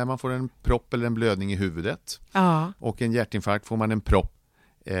vet, när man får en propp eller en blödning i huvudet. Ja. Och en hjärtinfarkt får man en propp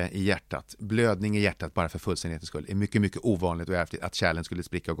i hjärtat. Blödning i hjärtat, bara för fullständighetens skull, är mycket, mycket ovanligt och ärftligt att kärlen skulle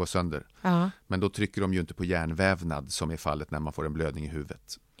spricka och gå sönder. Ja. Men då trycker de ju inte på hjärnvävnad som är fallet när man får en blödning i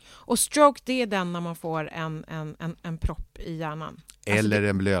huvudet. Och stroke, det är den när man får en propp i hjärnan? Eller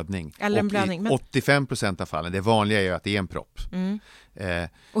en blödning. Eller en blödning. Men 85% av fallen, det vanliga är ju att det är en propp.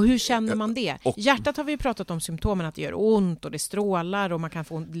 Och hur känner man det? Hjärtat har vi ju pratat om symptomen, att det gör ont och det strålar och man kan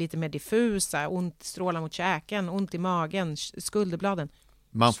få lite mer diffusa, ont, strålar mot käken, ont i magen, skulderbladen.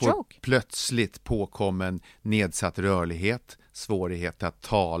 Man får plötsligt påkommen nedsatt rörlighet, svårighet att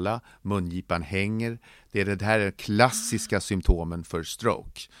tala, mungipan hänger. Det är det här klassiska symptomen för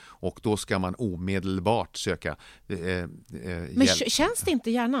stroke. Och då ska man omedelbart söka Men känns det inte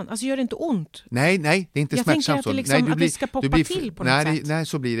i hjärnan? Alltså gör det inte ont? Nej, det är inte smärtsamt. Jag tänker att, att det ska poppa till på något sätt. Nej,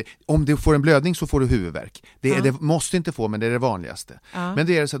 så blir det. Om du får en blödning så får du huvudvärk. Det måste inte få, men det är det vanligaste. Men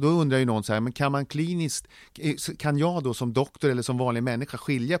det är så, då undrar ju någon så här, men kan man kliniskt, kan jag då som doktor eller som vanlig människa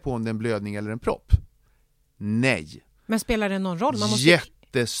skilja på om det är en blödning eller en propp? Nej. Men spelar det någon roll? Man måste...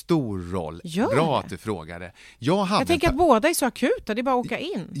 Jättestor roll. Bra att du frågade. Jag tänker att båda är så akuta, det är bara att åka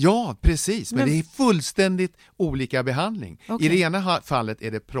in. Ja, precis. Men det är fullständigt olika behandling. Okay. I det ena fallet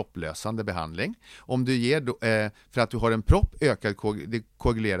är det propplösande behandling. Om du ger, för att du har en propp, det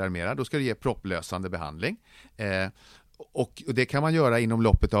koagulerar mera, då ska du ge propplösande behandling. Och det kan man göra inom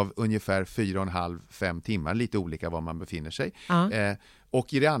loppet av ungefär 4,5-5 timmar, lite olika var man befinner sig.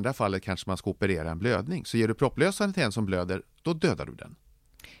 Och i det andra fallet kanske man ska operera en blödning. Så ger du propplösande till en som blöder, då dödar du den.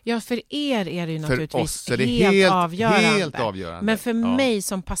 Ja, för er är det ju naturligtvis för oss är det helt avgörande. Men för mig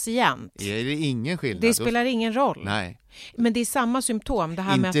som patient är det ingen skillnad. Det spelar ingen roll. Nej. Men det är samma symptom. Det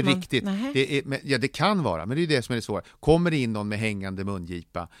här inte med att man... riktigt. Det kan vara, men det är det som är det svåra. Kommer det in någon med hängande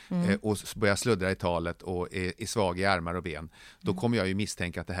mungipa och börjar sluddra i talet och är svag i armar och ben, då kommer jag ju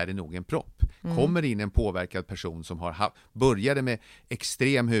misstänka att det här är nog en propp. Kommer det in en påverkad person som började med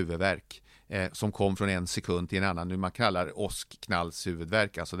extrem huvudvärk, som kom från en sekund till en annan, nu man kallar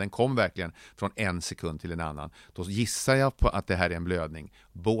åskknallshuvudvärk, alltså den kom verkligen från en sekund till en annan, då gissar jag på att det här är en blödning.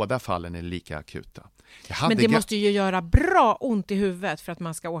 Båda fallen är lika akuta. Men det måste ju göra bra ont i huvudet för att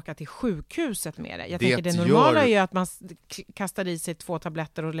man ska åka till sjukhuset med det. Jag tänker det normala är ju att man kastar i sig 2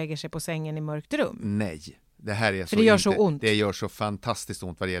 tabletter och lägger sig på sängen i mörkt rum. Nej. Det här är för det gör så ont. Det gör så fantastiskt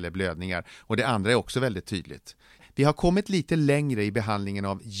ont vad det gäller blödningar. Och det andra är också väldigt tydligt. Vi har kommit lite längre i behandlingen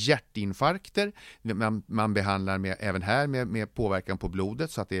av hjärtinfarkter. Man behandlar även här med påverkan på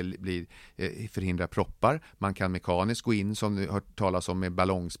blodet så att det förhindrar proppar. Man kan mekaniskt gå in, som du har hört talas om, med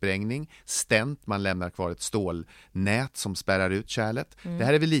ballongsprängning. Stent, man lämnar kvar ett stålnät som spärrar ut kärlet. Det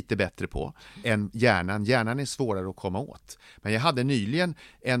här är vi lite bättre på än hjärnan. Hjärnan är svårare att komma åt. Men jag hade nyligen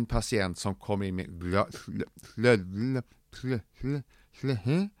en patient som kom in med...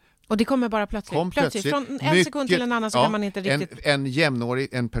 Och det kommer bara plötsligt. Från en sekund till en annan så kan man inte riktigt...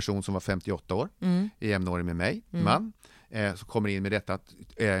 En person som var 58 år, jämnårig med mig, man, så kommer in med detta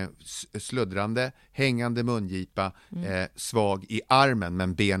sluddrande, hängande mungipa, svag i armen,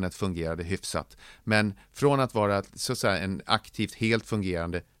 men benet fungerade hyfsat. Men från att vara så att säga en aktivt helt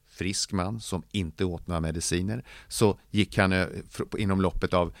fungerande frisk man som inte åt några mediciner, så gick han inom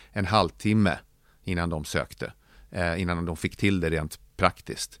loppet av en halvtimme innan de sökte, innan de fick till det rent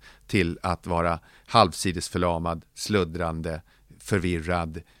praktiskt, till att vara halvsidesförlamad, sluddrande,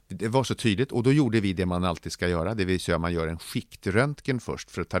 förvirrad. Det var så tydligt, och då gjorde vi det man alltid ska göra, det vill säga man gör en skiktröntgen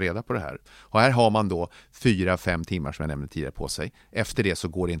först för att ta reda på det här. Och här har man då 4-5 timmar som jag nämnde tidigare på sig. Efter det så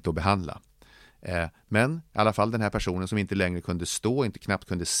går det inte att behandla. Men i alla fall den här personen som inte längre kunde stå, inte knappt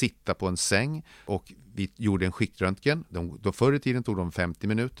kunde sitta på en säng, och vi gjorde en skiktröntgen. Då förr i tiden tog de 50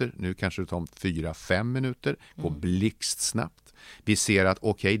 minuter, nu kanske det tar 4-5 minuter, går blixtsnabbt. Vi ser att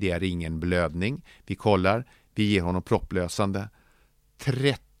okej, det är ingen blödning. Vi kollar, vi ger honom propplösande.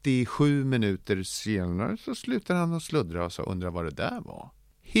 37 minuter senare så slutar han att sluddra och så undrar vad det där var.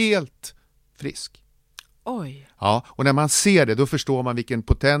 Helt frisk. Oj. Ja, och när man ser det, då förstår man vilken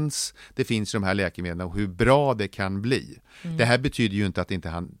potens det finns i de här läkemedlen och hur bra det kan bli. Det här betyder ju inte att inte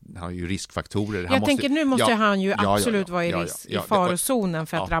han har ju riskfaktorer. Nu måste han ju absolut vara i farozonen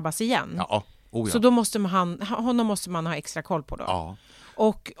för att drabbas igen. Ja. Så då måste honom måste man ha extra koll på då. Ja.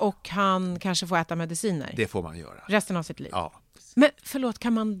 Och han kanske får äta mediciner. Det får man göra. Resten av sitt liv. Ja. Men förlåt,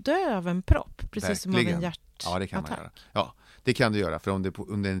 kan man dö av en propp? Precis Verkligen. som av en hjärtattack? Ja, det kan man göra. Ja, det kan du göra. För om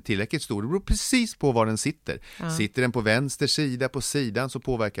den är tillräckligt stor, det beror precis på var den sitter. Ja. Sitter den på vänster sida på sidan så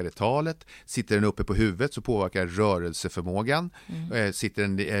påverkar det talet. Sitter den uppe på huvudet så påverkar rörelseförmågan. Sitter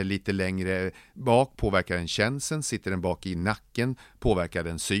den lite längre bak påverkar den känseln. Sitter den bak i nacken påverkar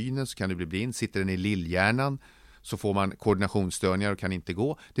den synen, så kan du bli blind. Sitter den i lillhjärnan så får man koordinationsstörningar och kan inte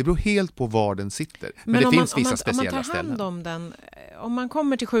gå. Det beror helt på var den sitter. Men det finns vissa speciella ställen. Om man tar hand om den, om man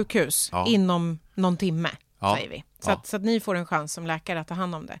kommer till sjukhus inom någon timme, säger vi. Så att ni får en chans som läkare att ta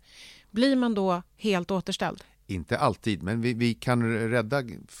hand om det. Blir man då helt återställd? Inte alltid, men vi kan rädda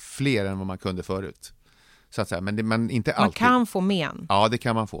fler än vad man kunde förut. Så att säga. Men inte alltid. Man kan få men. Ja, det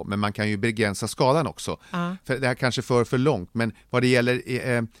kan man få. Men man kan ju begränsa skadan också. För det här kanske för långt. Men vad det gäller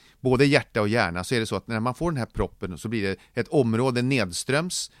både hjärta och hjärna så är det så att när man får den här proppen så blir det ett område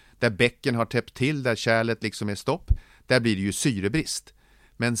nedströms där bäcken har täppt till, där kärlet liksom är stopp. Där blir det ju syrebrist.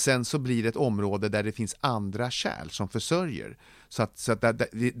 Men sen så blir det ett område där det finns andra kärl som försörjer. Så att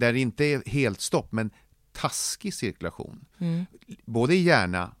där det inte är helt stopp, men taskig cirkulation. Både i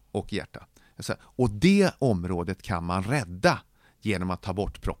hjärna och hjärta. Och det området kan man rädda genom att ta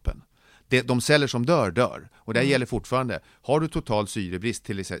bort proppen. De celler som dör. Och det gäller fortfarande. Har du total syrebrist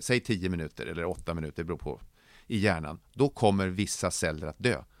till säg 10 minuter eller 8 minuter beror på, i hjärnan, då kommer vissa celler att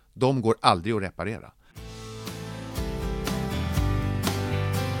dö. De går aldrig att reparera.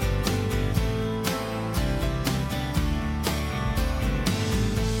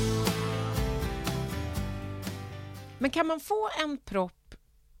 Men kan man få en propp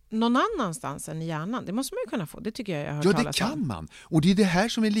någon annanstans än i hjärnan? Det måste man ju kunna få. Det tycker jag har hört talas om. Ja, det kan man. Och det är det här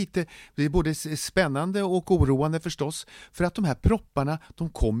som är det är både spännande och oroande förstås. För att de här propparna, de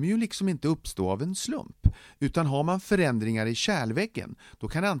kommer ju liksom inte uppstå av en slump. Utan har man förändringar i kärlväggen, då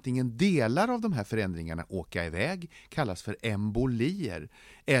kan antingen delar av de här förändringarna åka iväg, kallas för embolier.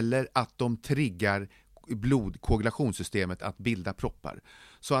 Eller att de triggar blodkoagulationssystemet att bilda proppar.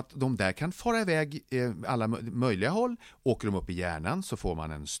 Så att de där kan fara iväg alla möjliga håll. Åker de upp i hjärnan så får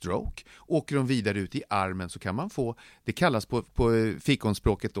man en stroke. Åker de vidare ut i armen så kan man få, det kallas på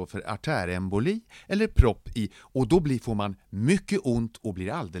fikonspråket då för artäremboli eller propp i, och då får man mycket ont och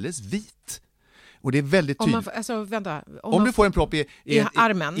blir alldeles vit. Och det är väldigt tydligt. Om du får en propp i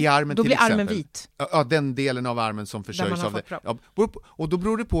armen då till blir exempel, armen vit. Ja, den delen av armen som försörjs av det. Ja, och då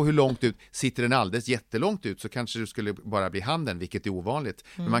beror det på hur långt ut. Sitter den alldeles jättelångt ut så kanske det skulle bara bli handen, vilket är ovanligt.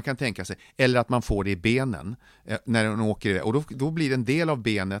 Men man kan tänka sig, eller att man får det i benen när den åker iväg. Och då blir en del av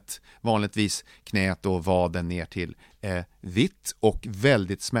benet, vanligtvis knät och vaden ner till, vitt och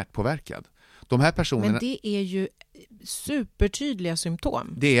väldigt smärtpåverkad. De här personerna... Men det är ju supertydliga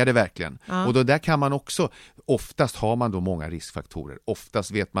symptom. Det är det verkligen. Ja. Och då där kan man också, oftast har man då många riskfaktorer.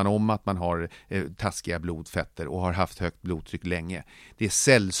 Oftast vet man om att man har taskiga blodfetter och har haft högt blodtryck länge. Det är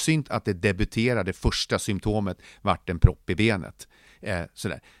sällsynt att det debuterar, det första symptomet vart en propp i benet.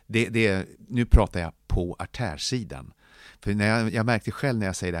 Sådär. Nu pratar jag på artärsidan. För jag märkte själv när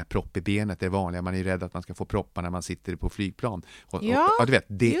jag säger det här, propp i benet, det är vanligt. Man är rädd att man ska få proppar när man sitter på flygplan. Och du vet,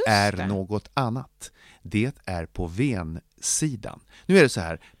 det är något annat. Det är på vensidan. Nu är det så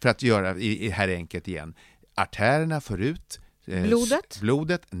här, för att göra det här enkelt igen. Artärerna för ut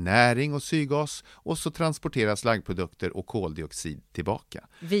blodet, näring och syrgas, och så transporteras slaggprodukter och koldioxid tillbaka.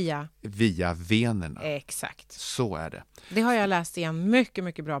 Via venerna. Exakt. Så är det. Det har jag läst i en mycket,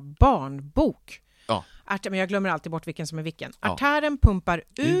 mycket bra barnbok. Ja. Men jag glömmer alltid bort vilken som är vilken. Artären pumpar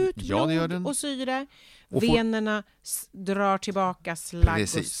ut blod och syre. Och venerna drar tillbaka slagg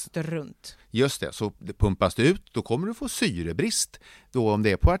och strunt. Just det, så det pumpas det ut, då kommer du få syrebrist. Då om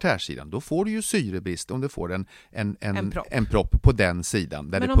det är på artärsidan, då får du ju syrebrist om du får en propp på den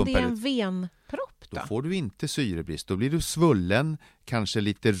sidan. Där men det om pumpar det är en ut. venpropp då? Då får du inte syrebrist. Då blir du svullen, kanske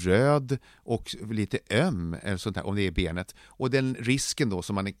lite röd och lite öm eller sånt här, om det är benet. Och den risken då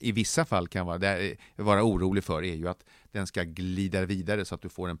som man i vissa fall kan vara orolig för är ju att den ska glida vidare så att du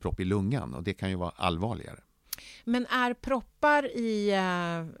får en propp i lungan, och det kan ju vara allvarligare. Men är proppar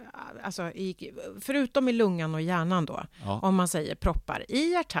förutom i lungan och hjärnan då, om man säger proppar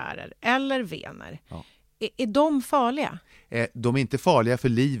i artärer eller vener, är de farliga? De är inte farliga för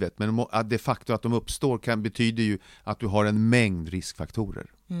livet, men det faktum att de uppstår betyder ju att du har en mängd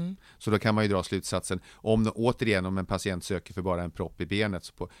riskfaktorer. Så då kan man ju dra slutsatsen, om en patient söker för bara en propp i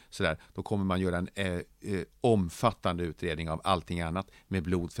benet då kommer man göra en omfattande utredning av allting annat med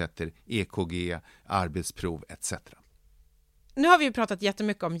blodfetter, EKG, arbetsprov etc. Nu har vi ju pratat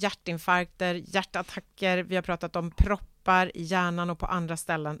jättemycket om hjärtinfarkter, hjärtattacker, vi har pratat om proppar i hjärnan och på andra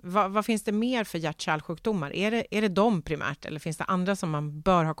ställen. Vad finns det mer för hjärt-kärlsjukdomar? Är det de primärt, eller finns det andra som man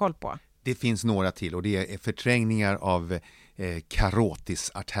bör ha koll på? Det finns några till, och det är förträngningar av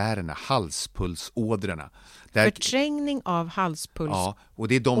karotisartärerna, halspulsådrorna. Förträngning av halspulsådrorna. Ja, och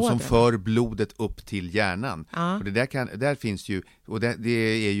det är de som för blodet upp till hjärnan. Ja. Och där finns ju, och det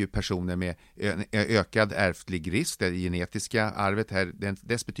är ju personer med ökad ärftlig risk, det genetiska arvet här,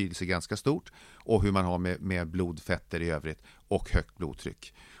 dess betydelse är ganska stort, och hur man har med blodfetter i övrigt och högt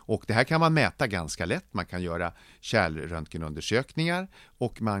blodtryck. Och det här kan man mäta ganska lätt. Man kan göra kärlröntgenundersökningar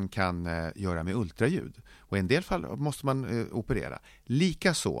och man kan göra med ultraljud. Och i en del fall måste man operera.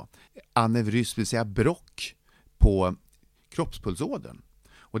 Likaså aneurysm, vill säga brock på kroppspulsådern.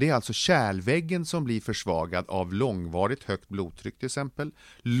 Och det är alltså kärlväggen som blir försvagad av långvarigt högt blodtryck till exempel.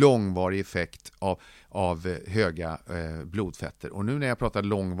 Långvarig effekt av höga blodfetter. Och nu när jag pratar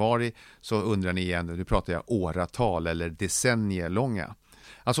långvarig så undrar ni igen, nu pratar jag åratal eller decennier långa.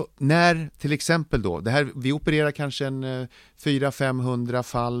 Alltså när till exempel då, vi opererar kanske en 400-500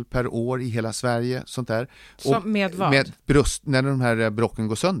 fall per år i hela Sverige, sånt där. Och med vad? Med bröst, när de här brocken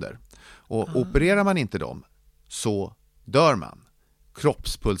går sönder. Och opererar man inte dem så dör man.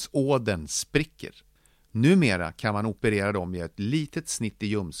 Kroppspulsådern spricker. Numera kan man operera dem med ett litet snitt i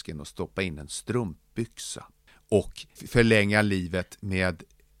ljumsken och stoppa in en strumpbyxa. Och förlänga livet med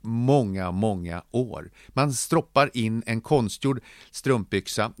många år. Man stroppar in en konstgjord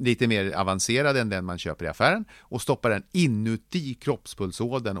strumpbyxa, lite mer avancerad än den man köper i affären, och stoppar den inuti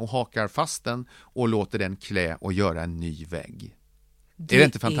kroppspulsådern och hakar fast den och låter den klä och göra en ny vägg. Är det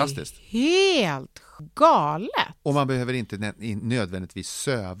inte fantastiskt? Helt galet! Och man behöver inte nödvändigtvis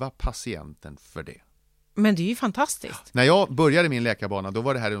söva patienten för det. Men det är ju fantastiskt. När jag började min läkarbana, då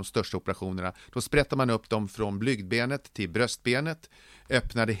var det här de största operationerna. Då sprättade man upp dem från blygdbenet till bröstbenet,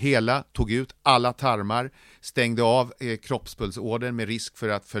 öppnade hela, tog ut alla tarmar, stängde av kroppspulsådern med risk för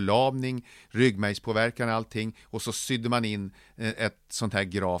att förlamning, ryggmärgspåverkan och allting, och så sydde man in ett sånt här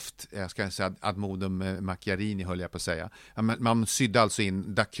gravt, jag ska säga admodum macchiarini höll jag på att säga. Man sydde alltså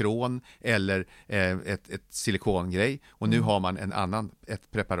in Dacron eller ett silikongrej, och nu har man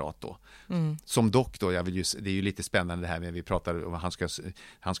ett preparat då. Som dock då, det är ju lite spännande det här med, vi pratade om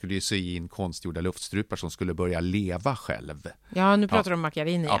han skulle ju sy in konstgjorda luftstrupar som skulle börja leva själv. Ja, nu pratar du om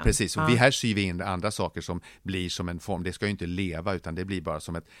macchiarini igen. Ja, precis. Och vi här syr vi in andra saker som blir som en form. Det ska ju inte leva, utan det blir bara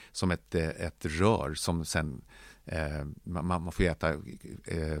som ett rör som sen man får äta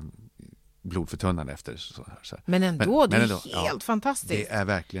blodförtunnande efter. Så här. Men ändå, det är helt fantastiskt. Det är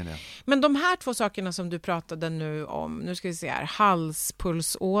verkligen det. Men de här 2 sakerna som du pratade nu om, nu ska vi se här,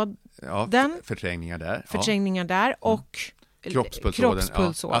 halspulsådern. Ja, förträngningar där. Och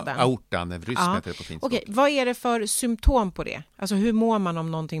kroppspulsådern. Aortanevrysm heter det på fint språk. Okej, vad är det för symptom på det? Alltså hur mår man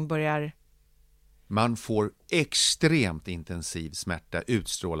om någonting börjar... Man får extremt intensiv smärta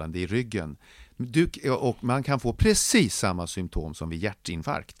utstrålande i ryggen. Och man kan få precis samma symptom som vid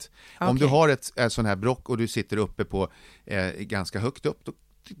hjärtinfarkt. Okay. Om du har ett sån här brock och du sitter uppe på ganska högt upp,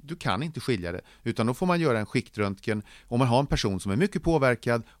 du kan inte skilja det, utan då får man göra en skiktröntgen. Om man har en person som är mycket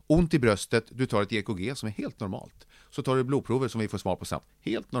påverkad, ont i bröstet, du tar ett EKG som är helt normalt. Så tar du blodprover som vi får svar på snabbt,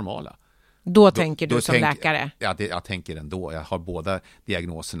 helt normala. Då tänker du som läkare? Ja, jag tänker ändå. Jag har båda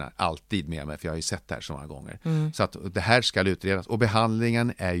diagnoserna alltid med mig, för jag har ju sett det här så många gånger. Så att det här ska utredas. Och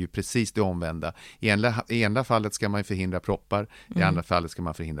behandlingen är ju precis det omvända. I ena fallet ska man förhindra proppar, i andra fallet ska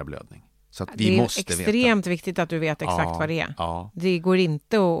man förhindra blödning. Så att vi måste veta. Det är extremt viktigt att du vet exakt vad det är. Ja. Det går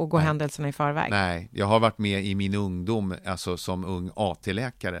inte att gå händelserna i förväg. Nej, jag har varit med i min ungdom, alltså som ung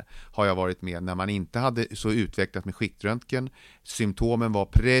AT-läkare har jag varit med när man inte hade så utvecklat med skiktröntgen. Symptomen var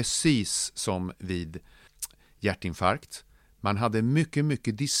precis som vid hjärtinfarkt. Man hade mycket,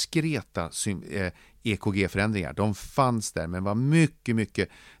 mycket diskreta EKG-förändringar. De fanns där, men var mycket.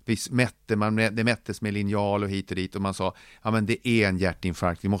 Det mättes med linjal och hit och dit, och man sa, ja men det är en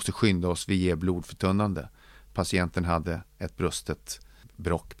hjärtinfarkt, vi måste skynda oss, vi ger blodförtunnande. Patienten hade ett brustet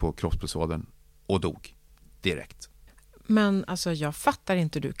brock på kroppspulsådern och dog direkt. Men alltså, jag fattar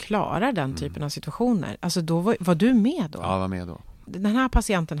inte hur du klarar den typen av situationer. Alltså då var du med då? Ja, jag var med då. Den här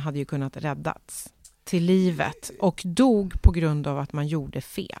patienten hade ju kunnat räddats till livet och dog på grund av att man gjorde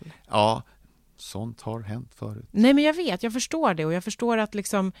fel. Ja, sånt har hänt förut. Nej, men jag förstår det, och jag förstår att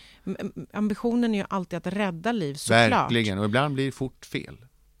liksom ambitionen är ju alltid att rädda liv, såklart. Verkligen, och ibland blir det fort fel.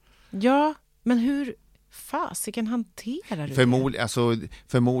 Ja, men hur fasiken hanterar du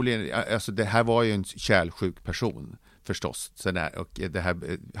Förmodligen, alltså det här var ju en kärlsjuk person förstås, och det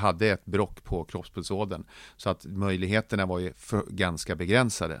här hade ett brock på kroppspulsådern, så att möjligheterna var ju ganska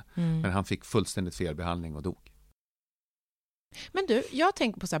begränsade, men han fick fullständigt fel behandling och dog. Men du, jag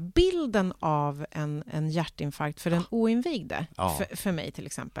tänker på så här, bilden av en hjärtinfarkt för den oinvigde, för mig till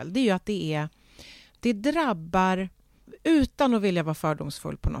exempel, det är ju att det drabbar, utan att vilja vara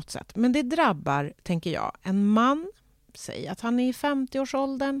fördomsfull på något sätt, men det drabbar, tänker jag, en man. Säg att han är i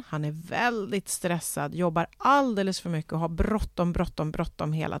 50-årsåldern, han är väldigt stressad, jobbar alldeles för mycket och har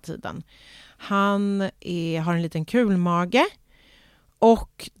bråttom hela tiden. Han har en liten kulmage,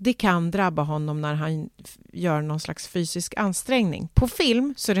 och det kan drabba honom när han gör någon slags fysisk ansträngning. På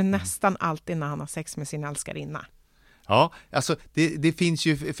film så är det nästan alltid när han har sex med sin älskarinna. Ja, alltså det finns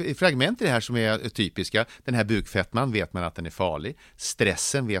ju fragment i det här som är typiska. Den här bukfettman vet man att den är farlig.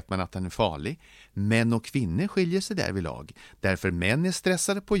 Stressen vet man att den är farlig. Män och kvinnor skiljer sig därvidlag. Därför män är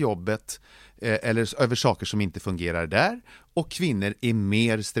stressade på jobbet eller över saker som inte fungerar där. Och kvinnor är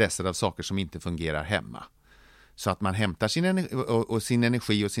mer stressade av saker som inte fungerar hemma. Så att man hämtar sin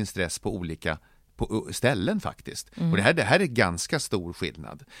energi och sin stress på olika ställen faktiskt. Och det här är ganska stor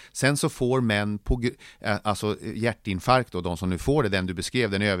skillnad. Sen så får män alltså hjärtinfarkt, och de som nu får det, den du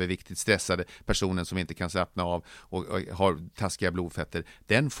beskrev, den överviktigt stressade personen som inte kan slappna av och har taskiga blodfetter,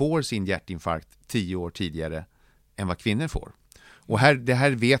 den får sin hjärtinfarkt 10 år tidigare än vad kvinnor får. Och det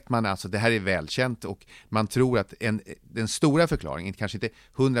här vet man, alltså det här är välkänt, och man tror att den stora förklaringen, kanske inte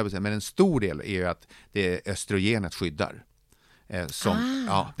 100%, men en stor del är ju att det är östrogenet skyddar.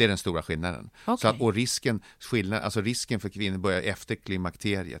 Det är den stora skillnaden. Okay. Så att, och risken för kvinnor börjar efter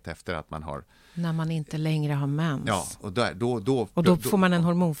klimakteriet, efter att man har... När man inte längre har mens. Ja, och då får man en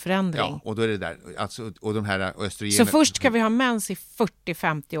hormonförändring. Ja, och då är det där. Alltså, och de här östrogenet... Så först ska vi ha mens i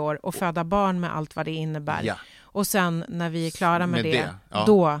 40-50 år och föda barn med allt vad det innebär. Ja. Och sen när vi är klara med det,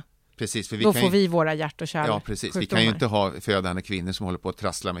 då Precis, för då får vi våra hjärt- och kärlsjukdomar. Ja, precis. Vi kan ju inte ha födande kvinnor som håller på att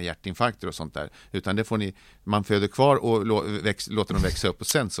trassla med hjärtinfarkter och sånt där. Utan det får man föder kvar och låter dem växa upp och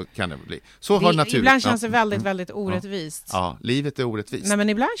sen så kan det bli. Så har naturen. Ibland känns det väldigt, väldigt orättvist. Ja, livet är orättvist. Nej, men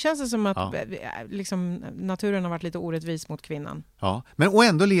ibland känns det som att liksom, naturen har varit lite orättvis mot kvinnan. Ja, och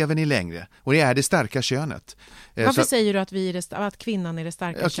ändå lever ni längre. Och det är det starka könet. Varför säger du att kvinnan är det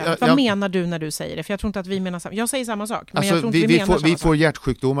starka könet? Vad menar du när du säger det? För jag tror inte att vi menar samma. Jag säger samma sak, men alltså, jag tror inte vi menar samma sak. Vi får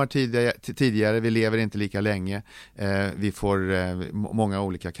hjärtsjukdomar tidigare, vi lever inte lika länge. Vi får många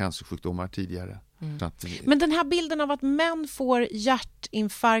olika cancersjukdomar tidigare. Men den här bilden av att män får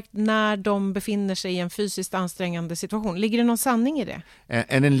hjärtinfarkt när de befinner sig i en fysiskt ansträngande situation, ligger det någon sanning i det?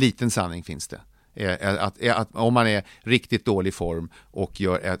 En liten sanning finns det. Att om man är riktigt dålig form och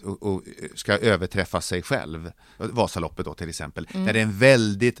ska överträffa sig själv, Vasaloppet då till exempel, där det är en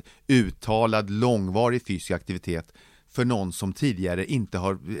väldigt uttalad långvarig fysisk aktivitet för någon som tidigare inte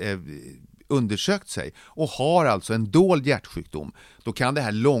har undersökt sig och har alltså en dold hjärtsjukdom, då kan det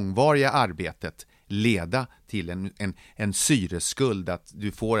här långvariga arbetet leda till en syreskuld, att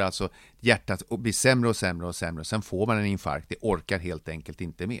du får alltså hjärtat bli sämre och sämre och sämre. Sen får man en infarkt, det orkar helt enkelt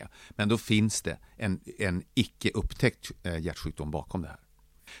inte med. Men då finns det en icke upptäckt hjärtsjukdom bakom det här.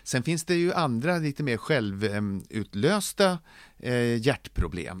 Sen finns det ju andra lite mer självutlösta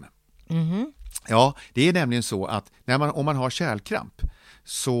hjärtproblem. Mm-hmm. Ja, det är nämligen så att om man har kärlkramp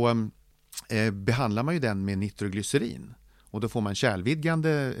så behandlar man ju den med nitroglycerin. Och då får man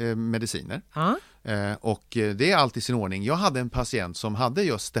kärlvidgande mediciner. Och det är alltid i sin ordning. Jag hade en patient som hade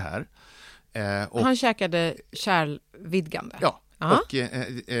just det här. Han käkade kärlvidgande? Ja,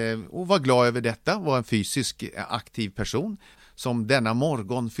 och var glad över detta. Var en fysisk aktiv person som denna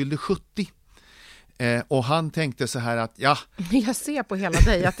morgon fyllde 70. Och han tänkte så här att jag ser på hela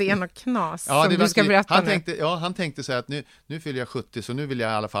dig att det är något knas som du ska berätta nu. Han tänkte så här att nu fyller jag 70, så nu vill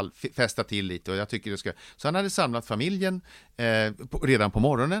jag i alla fall fästa till lite, och jag tycker det ska. Så han hade samlat familjen redan på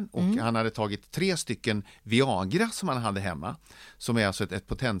morgonen, och han hade tagit 3 stycken Viagra som han hade hemma, som är alltså ett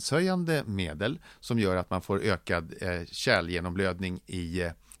potenshöjande medel som gör att man får ökad kärlgenomblödning i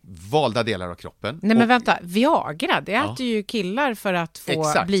valda delar av kroppen. Nej, men vänta, Viagra, det äter ju killar för att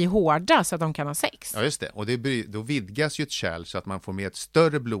få bli hårda så att de kan ha sex. Ja, just det. Och då vidgas ju ett kärl så att man får med ett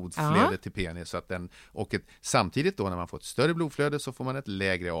större blodflöde till penis. Så att samtidigt då när man får ett större blodflöde så får man ett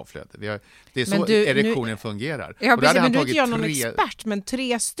lägre avflöde. Det är så erektionen fungerar. Ja, precis, men du är inte jag någon expert, men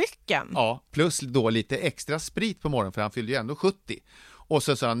 3 stycken. Ja, plus då lite extra sprit på morgonen, för han fyllde ju ändå 70. Och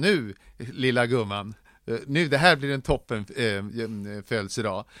så sa han, nu lilla gumman, nu det här blir en toppen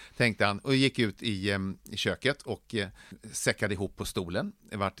födelsedag, tänkte han, och gick ut i köket och säckade ihop på stolen.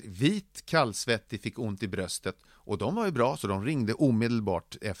 Det vart vit, kallsvettig, fick ont i bröstet, och de var ju bra, så de ringde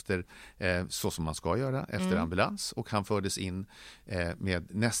omedelbart efter, så som man ska göra, efter ambulans, och han fördes in med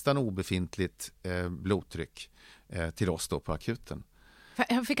nästan obefintligt blodtryck till oss då på akuten.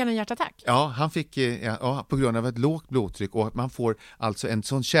 Fick han en hjärtattack? Ja, han fick på grund av ett lågt blodtryck, och man får alltså en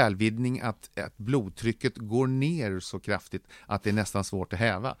sån kärlvidgning att blodtrycket går ner så kraftigt att det är nästan svårt att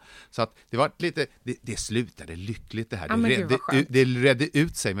häva. Så att det var lite, det slutade lyckligt det här. Det redde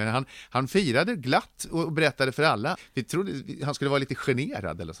ut sig, men han firade glatt och berättade för alla. Vi trodde han skulle vara lite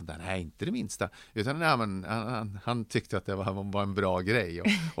generad eller sånt där. Nej, inte det minsta. Utan han tyckte att det var en bra grej.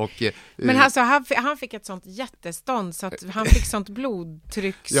 Men alltså han fick ett sånt jättestånd så att han fick sånt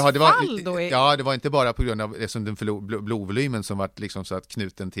blodtrycksfall då? Ja, det var inte bara på grund av den blodvolymen som var liksom så att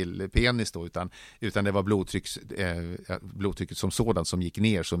knuten till penis då, utan det var blodtrycket som sådant som gick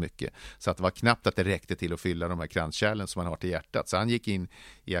ner så mycket, så att det var knappt att det räckte till att fylla de här kranskärlen som man har till hjärtat. Så han gick in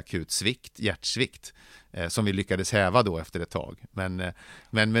i akut hjärtsvikt, som vi lyckades häva då efter ett tag. Men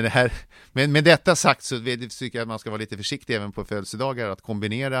med detta sagt så tycker jag att man ska vara lite försiktig även på födelsedagar att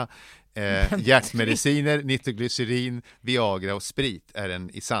kombinera hjärtmediciner, nitroglycerin, Viagra och sprit är en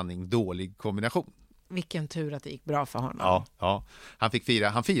i sanning dålig kombination. Vilken tur att det gick bra för honom. Ja.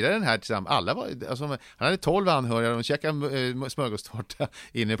 Han firade den här tillsammans. Alla var, alltså, han hade 12 anhöriga, de käkade smörgåstårta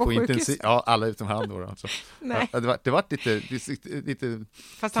inne på intensiv. Ja, alla utom han då. Alltså. Nej. Ja, det var lite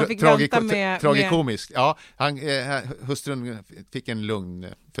fast han fick vänta med tragikomiskt. Ja, hustrun fick en lugn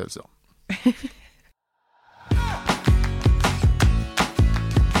födelsedag.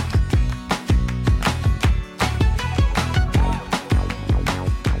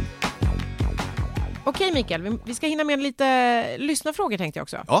 Okej Mikael, vi ska hinna med lite lyssnarfrågor tänkte jag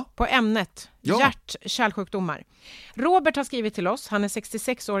också. Ja. På ämnet hjärt-kärlsjukdomar. Robert har skrivit till oss, han är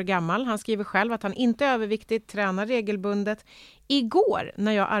 66 år gammal. Han skriver själv att han inte är överviktig, tränar regelbundet. Igår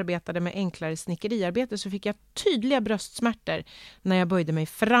när jag arbetade med enklare snickeriarbete så fick jag tydliga bröstsmärtor när jag böjde mig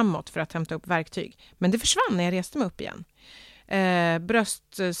framåt för att hämta upp verktyg. Men det försvann när jag reste mig upp igen.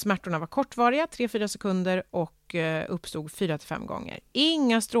 Bröstsmärtorna var kortvariga, 3-4 sekunder och uppstod 4-5 gånger.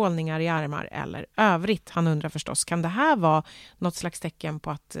 Inga strålningar i armar eller övrigt. Han undrar förstås, kan det här vara något slags tecken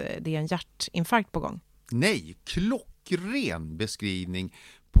på att det är en hjärtinfarkt på gång? Nej, klockren beskrivning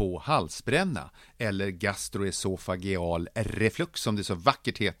på halsbränna eller gastroesofageal reflux som det så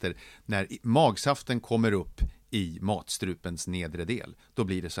vackert heter när magsaften kommer upp i matstrupens nedre del. Då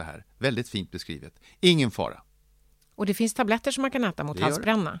blir det så här, väldigt fint beskrivet. Ingen fara. Och det finns tabletter som man kan äta mot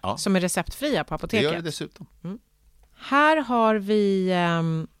halsbränna som är receptfria på apoteket. Det gör det dessutom. Här har vi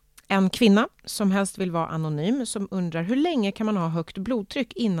en kvinna som helst vill vara anonym som undrar hur länge kan man ha högt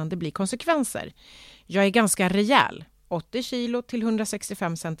blodtryck innan det blir konsekvenser. Jag är ganska rejäl, 80 kilo till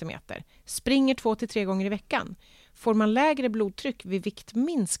 165 centimeter. Springer 2-3 gånger i veckan. Får man lägre blodtryck vid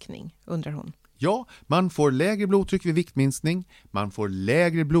viktminskning, undrar hon. Ja, man får lägre blodtryck vid viktminskning, man får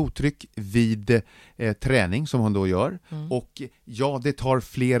lägre blodtryck vid träning som hon då gör och ja, det tar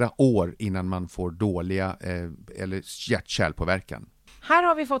flera år innan man får dåliga eller hjärt-kärlpåverkan. Här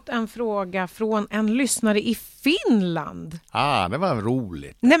har vi fått en fråga från en lyssnare i Finland. Det var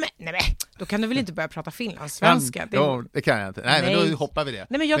roligt. Nej men, då kan du väl inte börja prata finlandssvenska? Det kan jag inte. Nej, men då hoppar vi det.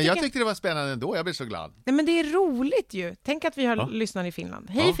 Nej, men jag tyckte det var spännande ändå, jag blir så glad. Nej, men det är roligt ju. Tänk att vi har lyssnare i Finland.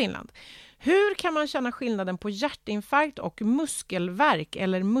 Hej Finland. Hur kan man känna skillnaden på hjärtinfarkt och muskelvärk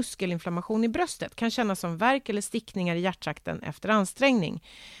eller muskelinflammation i bröstet? Kan kännas som värk eller stickningar i hjärttrakten efter ansträngning.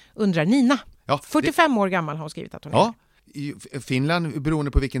 Undrar Nina. 45 år gammal har hon skrivit att hon är. I Finland,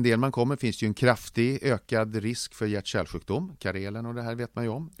 beroende på vilken del man kommer, finns det ju en kraftig ökad risk för hjärt-kärlsjukdom. Karelen och det här vet man ju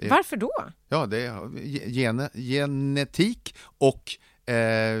om. Varför då? Ja, det är genetik och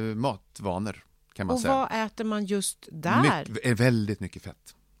matvanor kan man säga. Och vad äter man just där? Väldigt mycket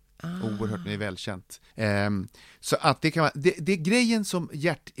fett. Oerhört välkänt. Så att det kan vara, det grejen som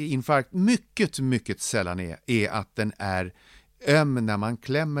hjärtinfarkt mycket sällan är att den är öm när man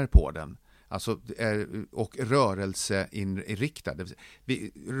klämmer på den. Alltså, och rörelseinriktad.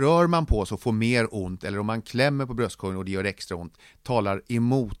 Rör man på så får mer ont, eller om man klämmer på bröstkorgen och det gör extra ont, talar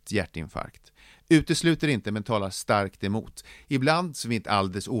emot hjärtinfarkt. Utesluter inte, men talar starkt emot. Ibland, som inte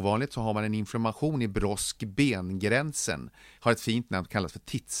alldeles ovanligt, så har man en inflammation i brosk-bengränsen. Har ett fint namn, kallas för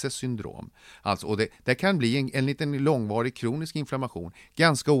Tietze syndrom. Alltså, och det kan bli en liten långvarig kronisk inflammation.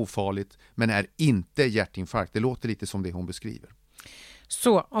 Ganska ofarligt, men är inte hjärtinfarkt. Det låter lite som det hon beskriver.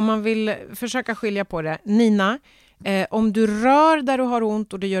 Så om man vill försöka skilja på det. Nina, om du rör där du har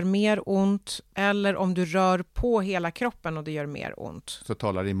ont och det gör mer ont, eller om du rör på hela kroppen och det gör mer ont, så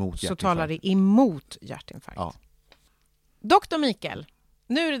talar det emot hjärtinfarkt. Ja. Dr. Mikael,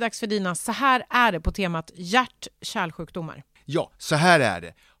 nu är det dags för dina så här är det på temat hjärt-kärlsjukdomar. Ja, så här är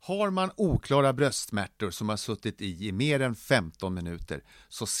det. Har man oklara bröstsmärtor som har suttit i mer än 15 minuter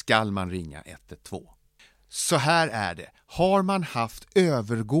så skall man ringa 112. Så här är det. Har man haft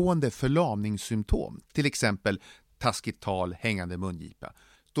övergående förlamningssymptom, till exempel taskigt tal, hängande mungipa,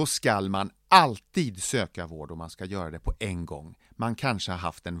 då skall man alltid söka vård och man ska göra det på en gång. Man kanske har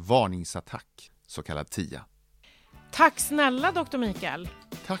haft en varningsattack, så kallad TIA. Tack snälla Dr. Mikael.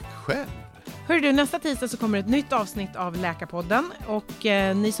 Tack själv. Hör du, nästa tisdag så kommer ett nytt avsnitt av Läkarpodden och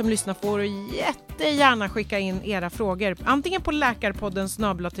ni som lyssnar får jättegärna skicka in era frågor antingen på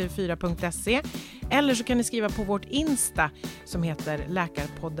läkarpodden@tv4.se eller så kan ni skriva på vårt Insta som heter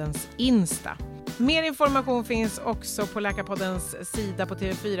Läkarpoddens Insta. Mer information finns också på Läkarpoddens sida på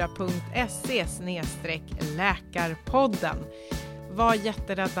tv4.se/läkarpodden. Var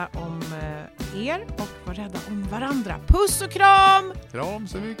jätterädda om er och var rädda om varandra. Puss och kram! Kram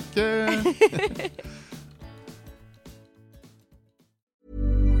så mycket!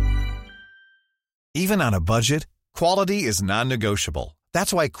 Even on a budget, quality is non-negotiable.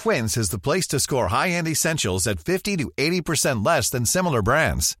 That's why Quince is the place to score high-end essentials at 50 to 80% less than similar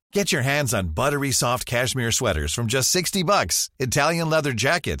brands. Get your hands on buttery soft cashmere sweaters from just $60, Italian leather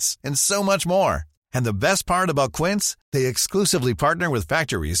jackets, and so much more. And the best part about Quince, they exclusively partner with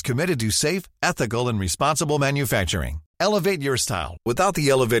factories committed to safe, ethical, and responsible manufacturing. Elevate your style without the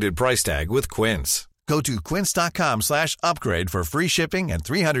elevated price tag with Quince. Go to quince.com/upgrade for free shipping and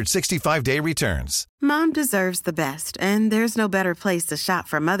 365-day returns. Mom deserves the best, and there's no better place to shop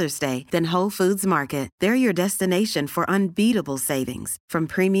for Mother's Day than Whole Foods Market. They're your destination for unbeatable savings, from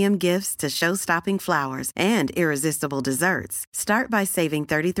premium gifts to show-stopping flowers and irresistible desserts. Start by saving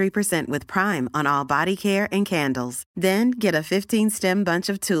 33% with Prime on all body care and candles. Then get a 15-stem bunch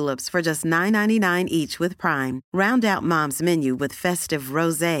of tulips for just $9.99 each with Prime. Round out Mom's menu with festive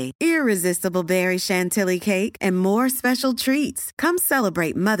rosé, irresistible berry chantilly cake, and more special treats. Come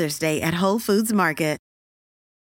celebrate Mother's Day at Whole Foods Market.